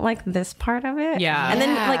job. I don't like this part of it. Yeah. And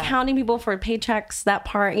then Yeah. like hounding people for paychecks, that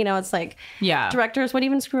part, it's like Yeah. directors would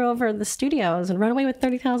even screw over the studios and run away with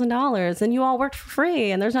 $30,000 and you all worked for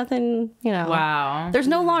free and there's nothing, Wow. There's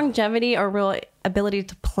no longevity or real ability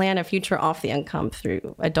to plan a future off the income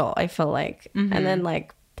through adult, I feel like. And then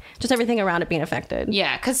like just everything around it being affected.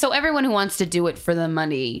 Yeah, because so everyone who wants to do it for the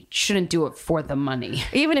money shouldn't do it for the money.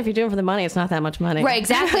 Even if you're doing it for the money, it's not that much money. Right,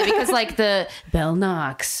 exactly. Because like the Belle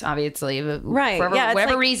Knox, obviously, Right, For yeah, it's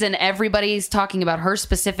whatever like- reason, everybody's talking about her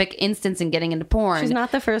specific instance and getting into porn. She's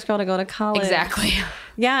not the first girl to go to college. exactly.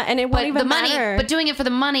 Yeah, and it won't But even the money, matter. but doing it for the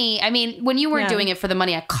money. I mean, when you weren't Yeah. doing it for the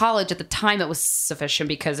money at college at the time, it was sufficient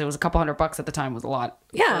because it was a couple $100 at the time was a lot.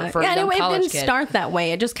 Yeah, for a and young it college didn't kid. start that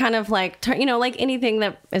way. It just kind of like, like anything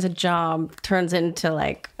that is a job turns into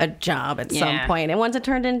like a job at some Yeah. point. And once it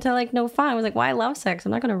turned into like no fun, I was like, why I love sex?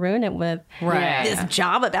 I'm not going to ruin it with Right. this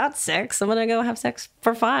job about sex. I'm going to go have sex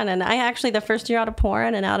for fun. And I actually, the first year out of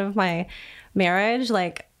porn and out of my marriage,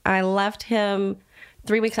 like I left him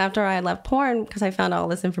 3 weeks after I left porn because I found all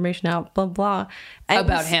this information out, blah, blah. And it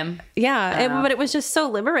About was- him? Yeah. But it was just so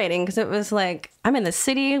liberating because it was like, I'm in the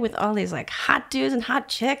city with all these like hot dudes and hot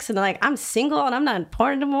chicks and like, I'm single and I'm not in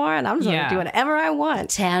porn anymore and I'm just going Yeah. to do whatever I want.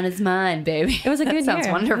 Town is mine, baby. It was a good Sounds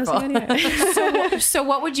year. It was a wonderful. good year. So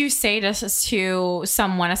what would you say to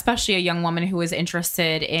someone, especially a young woman who is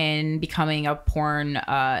interested in becoming a porn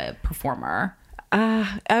performer?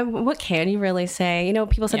 What can you really say?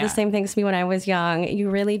 People said Yeah. the same things to me when I was young. You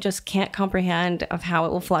really just can't comprehend of how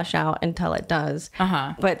it will flush out until it does.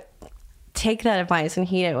 Uh-huh. But take that advice and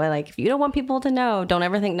heed it. Like, if you don't want people to know, don't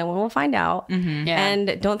ever think no one will find out. Yeah.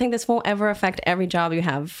 And don't think this won't ever affect every job you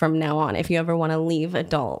have from now on if you ever want to leave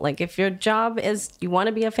adult. Like, if your job is you want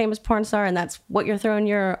to be a famous porn star and that's what you're throwing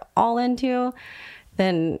your all into,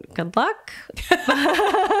 then good luck.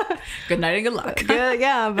 Good night and good luck. Good,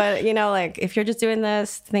 yeah, but like if you're just doing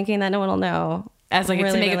this thinking that no one will know, as like to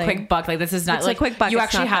Really, make really. a quick buck. Like this is not It's a like quick buck, you it's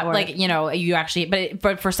actually not that have work. like, you know, you actually,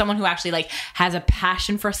 but for someone who actually like has a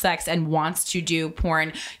passion for sex and wants to do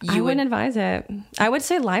porn, I you would wouldn't advise it. I would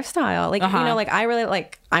say lifestyle. Like, you know, like I really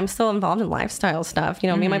like, I'm still involved in lifestyle stuff. You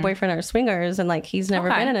know, me and my boyfriend are swingers and like he's never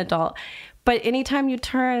Okay. been an adult. But anytime you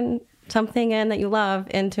turn something in that you love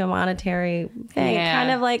into a monetary thing, Yeah.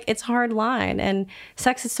 kind of like it's hard line. And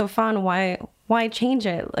sex is so fun. Why change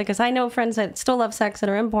it? Like, cause I know friends that still love sex that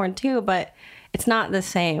are in porn too, but it's not the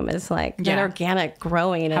same as like that Yeah. organic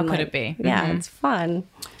growing. How And could like, it be? Yeah, it's fun.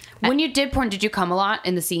 When you did porn, did you come a lot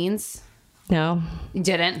in the scenes? No, You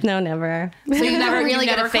didn't. no, never. So you never really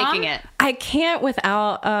good never at faking come? it. I can't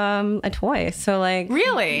without a toy. So like,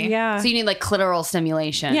 really, yeah. So you need like clitoral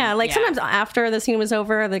stimulation. Yeah, like Yeah. sometimes after the scene was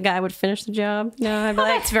over, the guy would finish the job. You know, I'd be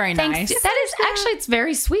like, that's very Thanks. nice. That is actually, it's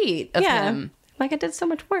very sweet of yeah, him. like I did so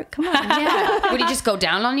much work. Come on. Yeah. Would he just go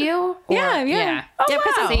down on you? Or- Yeah. Yeah.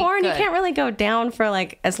 Because wow. in porn, you Good. can't really go down for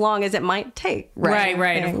like as long as it might take. Right,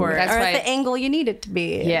 of Thing. course. That's or why- at the angle you need it to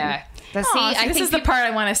be. Yeah. The- Aw, I this think is the people- part I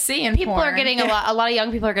want to see in People porn. are getting a lot of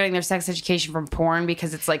young people are getting their sex education from porn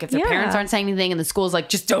because it's like if their Yeah. parents aren't saying anything and the school's like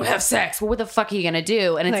just don't have sex. Well, what the fuck are you gonna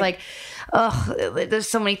do? And it's like, there's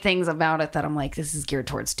so many things about it that I'm like, this is geared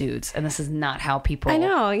towards dudes, and this is not how people. I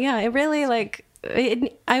know. Yeah, it really like.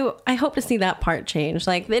 I hope to see that part change.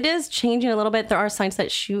 Like it is changing a little bit. There are sites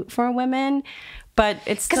that shoot for women, but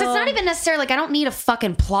it's Because it's still- not even necessarily like I don't need a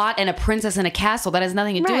fucking plot and a princess in a castle. That has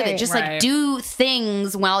nothing to do with it. Right. Just Right. like do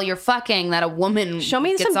things while you're fucking that a woman Show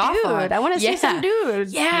me gets some off dude. on. I want to see some dude.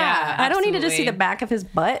 Yeah. I don't need to just see absolutely. the back of his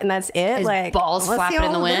butt and that's it. His like balls let's see flapping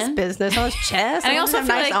in the all this wind. business on his chest. And I also have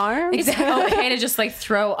feel nice like arms. it's okay to just like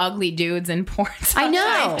throw ugly dudes in porn. I know.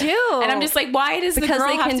 sometimes. I do. And I'm just like, why does Because the girl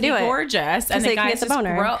they have can to be do it. gorgeous and they the can guy's get the just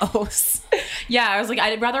boner. gross? Yeah, I was like,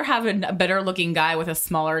 I'd rather have a better looking guy with a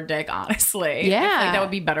smaller dick. Honestly, I feel Yeah. like that would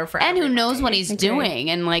be better for. And who everybody. knows what he's doing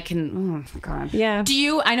and like can God. Yeah. Do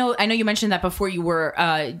you? I know you mentioned that before you were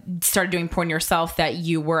started doing porn yourself, that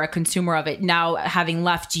you were a consumer of it. Now, having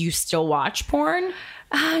left, do you still watch porn?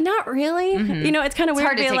 Not really. You know, it's kind of weird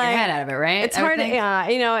hard to be take your like, head out of it, right? It's I would hard. think. Yeah.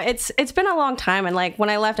 You know, it's been a long time, and like when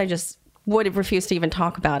I left, I just would have refused to even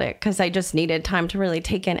talk about it because I just needed time to really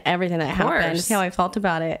take in everything that happened, course. see how I felt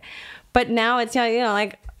about it. But now it's you know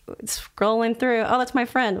like scrolling through. Oh, that's my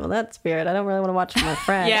friend. Well, that's weird. I don't really want to watch my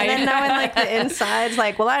friend. Yeah, and then yeah. knowing like the insides,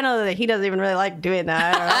 like, well, I know that he doesn't even really like doing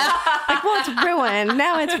that. Or, like, well, it's ruined.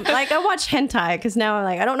 Now it's like I watch hentai because now I'm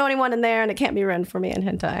like I don't know anyone in there, and it can't be ruined for me in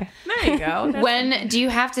hentai. There you go. When do you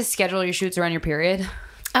have to schedule your shoots around your period?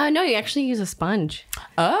 No, you actually use a sponge.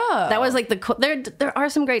 Oh, That was like there are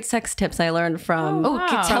some great sex tips I learned from Oh,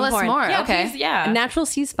 Wow. tell us porn. more. yeah, Okay. please, yeah. a natural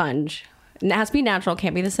sea sponge. It has to be natural,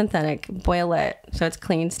 can't be the synthetic. Boil it so it's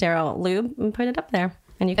clean, sterile. Lube and put it up there,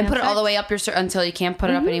 and you can And put it have all the sex. way up your until you can't put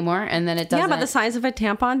it up anymore, and then it doesn't. Yeah, about the size of a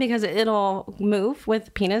tampon because it'll move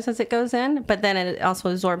with penis as it goes in, but then it also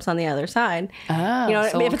absorbs on the other side. Oh, you know, so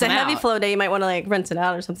if it'll it's a come heavy out. flow day, you might want to like rinse it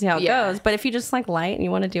out or something. How it Yeah. goes. But if you just like light and you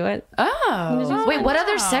want to do it, Oh, wait, what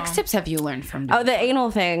other sex tips have you learned from? oh, the anal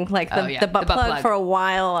thing, like the, Oh, yeah, the butt the butt plug, plug. for a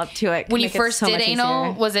while up to it. can when you make it first so did much anal,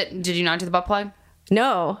 easier. was it? Did you not do the butt plug?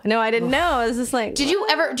 No, I didn't know. It was just like, Did you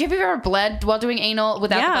ever? Have you ever bled while doing anal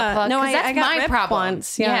without the butt Yeah, plug? no, 'Cause I that's got my ripped problem.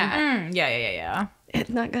 once, yeah. Yeah. It's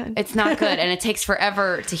not good. It's not good, and it takes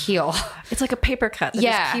forever to heal. It's like a paper cut that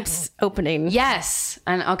Yeah. just keeps opening. Yes,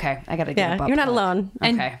 and okay, I gotta get a Yeah, butt you're not plug. alone.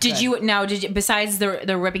 And Okay, did good. you besides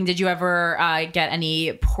the ripping, did you ever get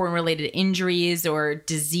any porn related injuries or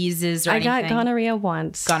diseases or I anything? got gonorrhea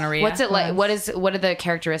once. Gonorrhea. What's it like? What are the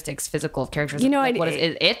characteristics? Physical characteristics? You know, like, what is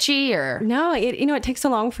it? Itchy or? No, it takes so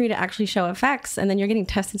long for you to actually show effects, and then you're getting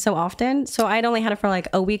tested so often. So I'd only had it for like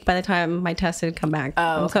a week by the time my test had come back.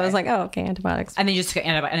 Oh, So I was okay. like, oh, okay, antibiotics. And then you just get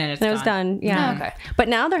antibiotics, and then it's And it was done. Yeah. Oh, okay. But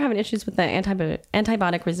now they're having issues with the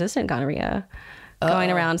antibiotic resistant gonorrhea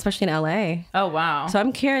going around, especially in LA. Oh wow. So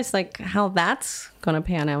I'm curious, like, how that's going to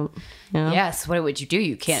pan out. You know? Yes. What would you do?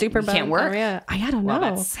 You can't. Super you can't bug work. gonorrhea. I don't know.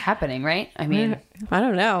 Well, that's happening, right? I mean, I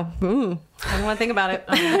don't know. I don't want to think about it.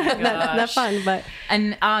 not fun, but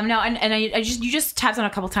And no, and you just tapped on a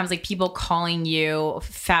couple times, like people calling you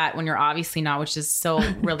fat when you're obviously not, which is so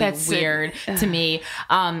really That's it. weird to me.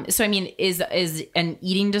 So I mean, is an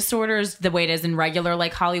eating disorders the way it is in regular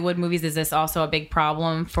like Hollywood movies? Is this also a big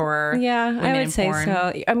problem for yeah, women I would in say porn?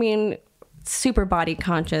 so. I mean, super body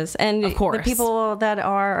conscious, and Of course. the people that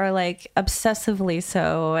are like obsessively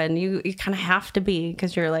so, and you kind of have to be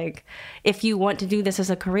because you're like, if you want to do this as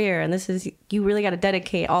a career, and this is you really got to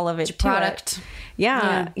dedicate all of it to product. it.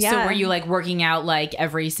 Yeah. So were you like working out like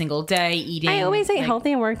every single day, eating? I always ate like,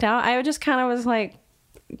 healthy and worked out. I just kind of was like,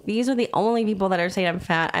 these are the only people that are saying I'm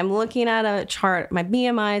fat. I'm looking at a chart. My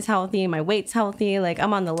BMI is healthy. My weight's healthy. Like,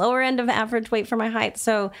 I'm on the lower end of average weight for my height.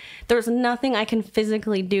 So there's nothing I can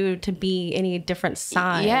physically do to be any different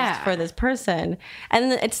size for this person.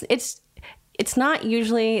 And it's not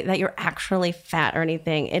usually that you're actually fat or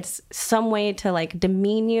anything. It's some way to like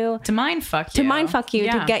demean you, To mind fuck you.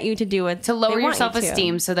 to get you to do it, To lower they your want you to.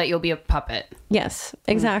 self-esteem so that you'll be a puppet. Yes,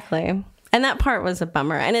 exactly. And that part was a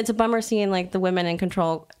bummer. And it's a bummer seeing like the women in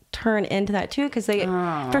control turn into that too, because they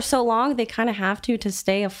for so long they kind of have to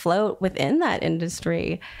stay afloat within that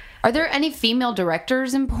industry. Are there any female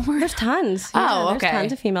directors in porn? There's tons. Oh, There's okay.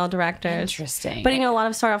 tons of female directors. Interesting. But you know, a lot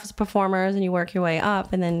of start off as performers and you work your way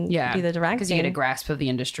up and then do the directing. Because you get a grasp of the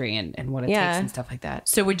industry and what it takes and stuff like that.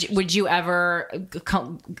 So would you ever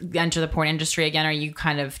enter the porn industry again? Or are you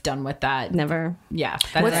kind of done with that? Never. Yeah.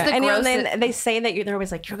 What's the And you know, grossest- they say that they're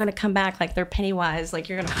always like, you're going to come back like they're Pennywise. Like,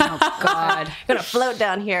 you're going to God. you're gonna float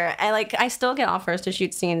down here. And like, I still get offers to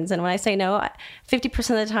shoot scenes, and when I say no, 50%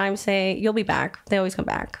 of the time say you'll be back. They always come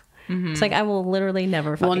back. It's like I will literally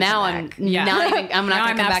never. Well, fucking now come I'm back. I'm not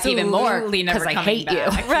going to come back even more absolutely never because I coming hate you.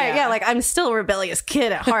 back. Right? Yeah. Like I'm still a rebellious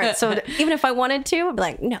kid at heart. So even if I wanted to, I'd be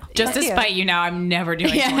like, no. Just to spite you now, I'm never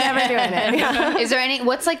doing porn. never doing it. Yeah. Is there any?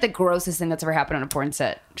 What's like the grossest thing that's ever happened on a porn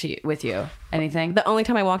set with you? Anything? The only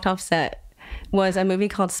time I walked off set was a movie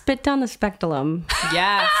called Spit Down the Spectulum.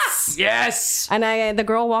 Yes. Yes. And the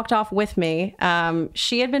girl walked off with me.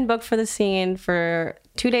 She had been booked for the scene for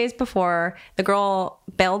 2 days before. The girl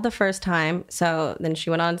bailed the first time. So then she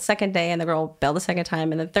went on the second day and the girl bailed the second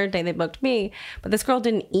time. And the third day they booked me. But this girl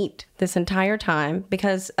didn't eat this entire time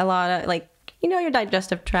because a lot of like, you know, your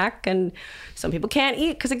digestive tract, and some people can't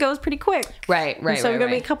eat because it goes pretty quick. Right. And so you're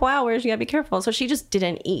going to be a couple hours. You got to be careful. So she just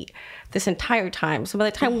didn't eat this entire time. So by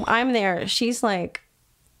the time I'm there, she's like,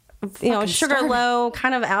 you know, sugar starving. low,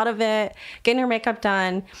 kind of out of it, getting her makeup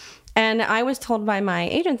done. And I was told by my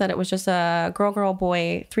agent that it was just a girl,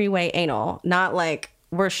 boy, 3-way anal, not like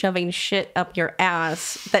we're shoving shit up your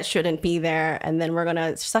ass that shouldn't be there, and then we're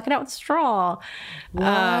gonna suck it out with a straw.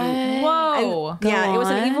 Whoa. Yeah, it was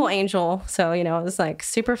an evil angel, so you know it was like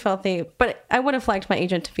super filthy. But I would have liked my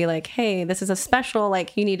agent to be like, "Hey, this is a special.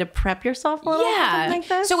 Like, you need to prep yourself a little, something like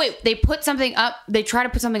this." So wait, they put something up. They try to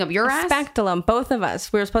put something up your ass. Speculum, both of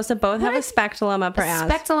us. We were supposed to both have a speculum up our ass.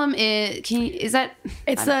 Speculum is that?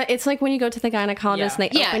 It's like when you go to the gynecologist and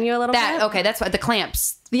they open you a little bit. Okay, that's what the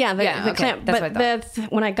clamps. Yeah, the okay, clamp. that's But what I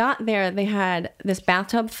thought. when I got there, they had this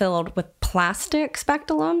bathtub filled with plastic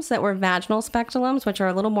speculums that were vaginal speculums, which are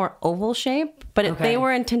a little more oval shaped. But they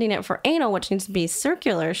were intending it for anal, which needs to be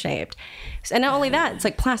circular shaped. And not only that, it's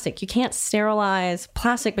like plastic. You can't sterilize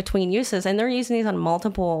plastic between uses, and they're using these on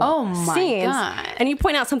multiple scenes. God. And you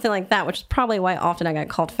point out something like that, which is probably why often I got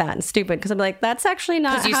called fat and stupid, because I'm like, that's actually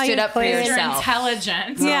not 'Cause you how stood up for clean- yourself. You're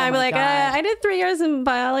intelligent. Yeah, I'd be like, God. I did 3 years in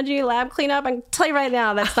biology, lab cleanup. I can tell you right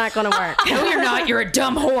now, that's not going to work. No, you're not. You're a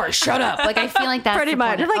dumb whore. Shut up. Like I feel like that's Pretty the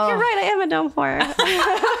much. point. Like, you're right, I am a dumb whore.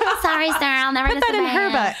 Sorry, sir. I'll never Put that in her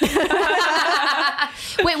butt.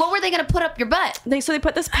 Wait, what were they going to put up your butt? They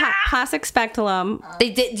put this plastic speculum. They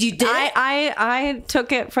did. You did. I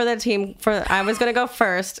took it for the team. I was gonna go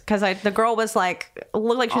first because the girl was like,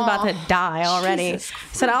 looked like she was about to die already.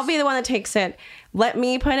 Said, I'll be the one that takes it. Let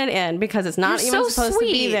me put it in because it's not You're even so supposed to be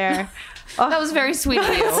sweet. there. That was very sweet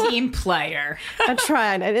of you. Team player. I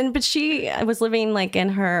tried, but she was living like in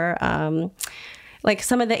her. Like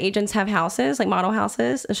some of the agents have houses, like model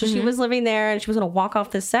houses. So she was living there and she was going to walk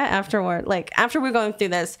off the set afterward. Like after we were going through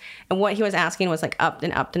this, and what he was asking was like up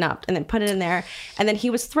and up and up and then put it in there. And then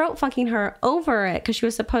he was throat fucking her over it because she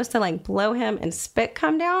was supposed to like blow him and spit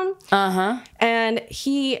come down. And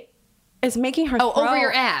he is making her throw over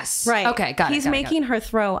your ass. Right. Okay, got it. He's got it, making her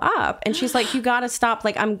throw up. And she's like, you got to stop.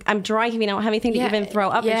 Like, I'm dry heaving. I don't have anything to even throw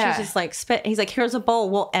up. And she's just like, spit. He's like, here's a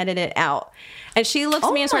bowl. We'll edit it out. And she looks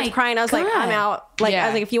at me and starts my crying. I was like, God. I'm out. Like, Yeah. I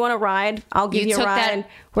was like, if you want to ride, I'll give you a took ride. that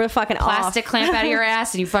We're fucking plastic off. clamp out of your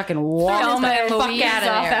ass and you fucking walked Thelma the and fuck Louise out of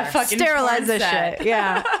off there. that fucking Sterilize porn this set. shit.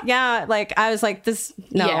 Yeah. Yeah. Like, I was like, this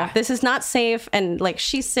is not safe. And like,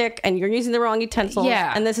 she's sick and you're using the wrong utensils.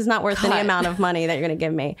 Yeah. And this is not worth any God. amount of money that you're going to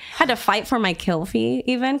give me. Had to fight for my kill fee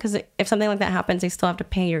even because if something like that happens, they still have to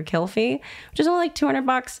pay your kill fee, which is only like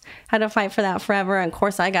 $200. Had to fight for that forever. And of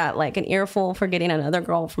course, I got like an earful for getting another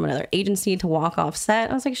girl from another agency to walk off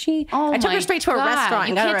set. I was like, I took her straight to a restaurant You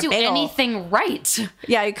and got her can't a do bagel. anything right.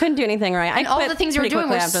 Yeah, you couldn't do anything right. And all the things you were doing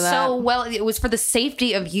were after so that. well. It was for the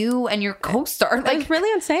safety of you and your co-star. It Like, was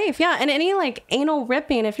really unsafe. Yeah. And any like anal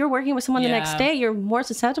ripping, if you're working with someone the next Yeah. day, you're more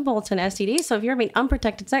susceptible to an STD. So if you're having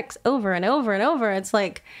unprotected sex over and over and over, it's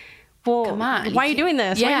like, well, come on. why are you doing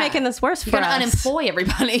this? Why are you making this worse You're for gonna us? unemploy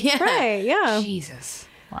everybody. Yeah. Right. Yeah. Jesus.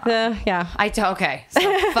 Yeah. Okay.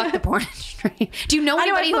 So fuck the porn industry. Do you know I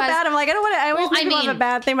know I anybody feel who has? bad. I'm like, I don't want to. I always Well, think of a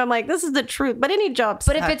bad thing. But I'm like, this is the truth. But any job.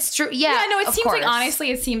 But if it's true, Yeah, no, it of seems course. like,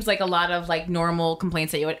 honestly, it seems like a lot of like normal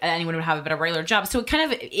complaints that anyone would have about a regular job. So it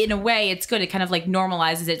kind of, in a way, it's good. It kind of like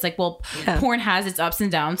normalizes it. It's like, well, porn has its ups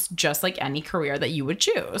and downs, just like any career that you would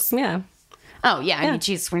choose. yeah. Oh yeah, I mean,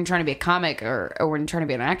 geez, when you're trying to be a comic or when you're trying to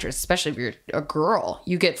be an actress, especially if you're a girl,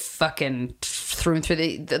 you get fucking thrown through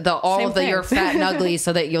the all Same of the thing. you're fat and ugly,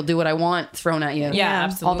 so that you'll do what I want thrown at you. Yeah, all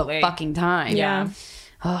absolutely. the fucking time. Yeah.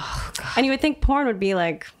 Oh god. And you would think porn would be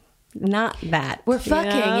like not that. We're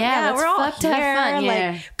fucking, yeah, let's we're all fuck to have here, fun,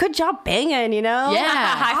 yeah. Like, good job banging, you know? Yeah.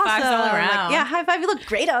 High fives all Awesome. around. Like, yeah, high five. You look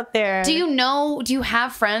great out there. Do you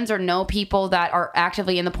have friends or know people that are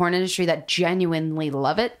actively in the porn industry that genuinely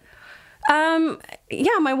love it?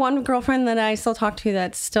 Yeah, my one girlfriend that I still talk to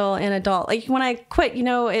that's still an adult. Like when I quit,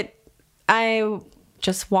 I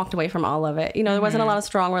just walked away from all of it. There wasn't a lot of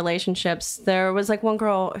strong relationships. There was like one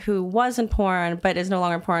girl who was in porn but is no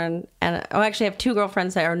longer in porn, and I actually have two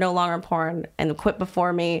girlfriends that are no longer in porn and quit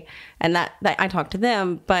before me, and that I talk to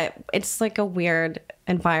them. But it's like a weird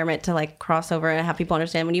environment to like cross over and have people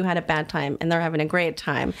understand when you had a bad time and they're having a great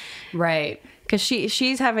time. Right. Because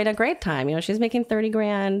she's having a great time. She's making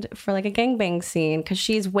 $30,000 for like a gangbang scene because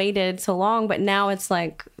she's waited so long. But now it's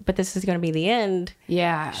like, but this is going to be the end.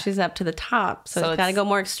 Yeah. She's up to the top. So, it's it's- got to go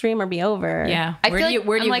more extreme or be over. Yeah. I Where feel do you, like-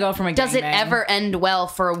 where do I'm you like, go from a does it gangbang? ever end well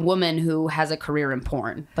for a woman who has a career in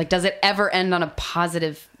porn? Like, does it ever end on a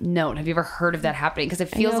positive note? Have you ever heard of that happening? Because it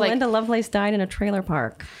feels like Linda Lovelace died in a trailer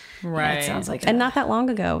park. Right. it sounds like And not that long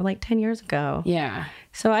ago, like 10 years ago. yeah.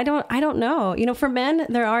 So I don't know. For men,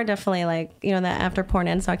 there are definitely like, the After Porn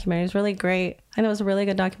Ends documentary is really great. I know it was a really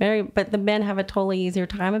good documentary, but the men have a totally easier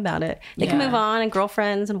time about it. They can Yeah. move on, and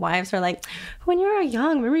girlfriends and wives are like, when you were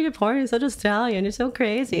young, remember your porn? You're such a stallion. You're so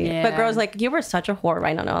crazy. Yeah. But girls like, you were such a whore.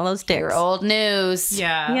 I don't know, all those dicks. You're old news.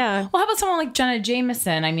 Yeah. Yeah. Well, how about someone like Jenna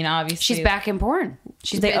Jameson? I mean, obviously She's back in porn.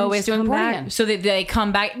 They always doing come porn back. again. So they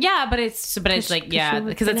come back, yeah, but it's like, yeah, she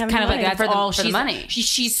because it's didn't have kind of like money that's for the- all for the she's money.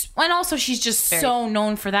 She's and also she's just so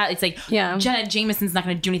known for that. It's like Yeah. Jenna Jameson's not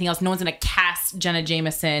going to do anything else. No one's going to cast Jenna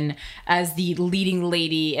Jameson as the leading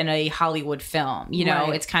lady in a Hollywood film.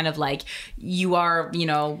 Right. It's kind of like you are, one She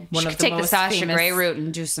of could the take the most Sasha famous. Grey route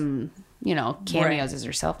and do some, cameos as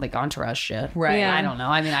herself, like Entourage shit. Right. Yeah. I don't know.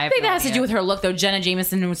 I mean, I I think that has to do with her look, though. Jenna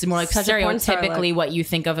Jameson was more like Such a porn star stereotypically look. what you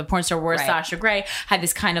think of a porn star, whereas Right. Sasha Grey had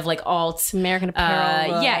this kind of like alt American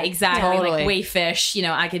Apparel look. yeah, exactly, Totally. like Wayfish.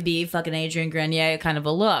 I could be fucking Adrienne Grenier kind of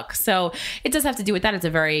a look. So it does have to do with that. It's a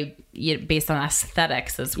very based on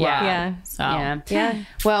aesthetics as well. Yeah. So Yeah.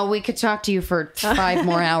 Well, we could talk to you for 5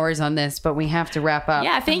 more hours on this, but we have to wrap up.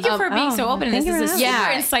 yeah, thank you for being so open. thank This you is a for super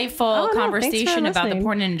having me. insightful Oh, no, thanks for conversation about the listening.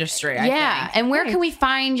 porn industry. I Yeah. think. And where can we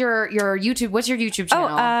find your YouTube? What's your YouTube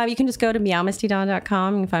channel? You can just go to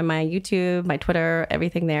meowmistydawn.com. You can find my YouTube, my Twitter,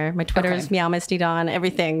 everything there. My Twitter is meowmistydawn,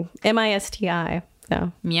 everything. MISTI. So.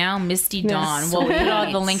 Meow Misty Dawn. We'll put all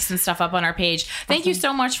the links and stuff up on our page. Thank you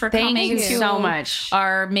so much for coming you to so much.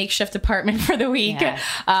 our makeshift apartment for the week Yeah.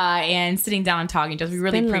 and sitting down and talking to us. We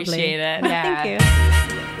really been appreciate lovely. it. Yeah. Thank you.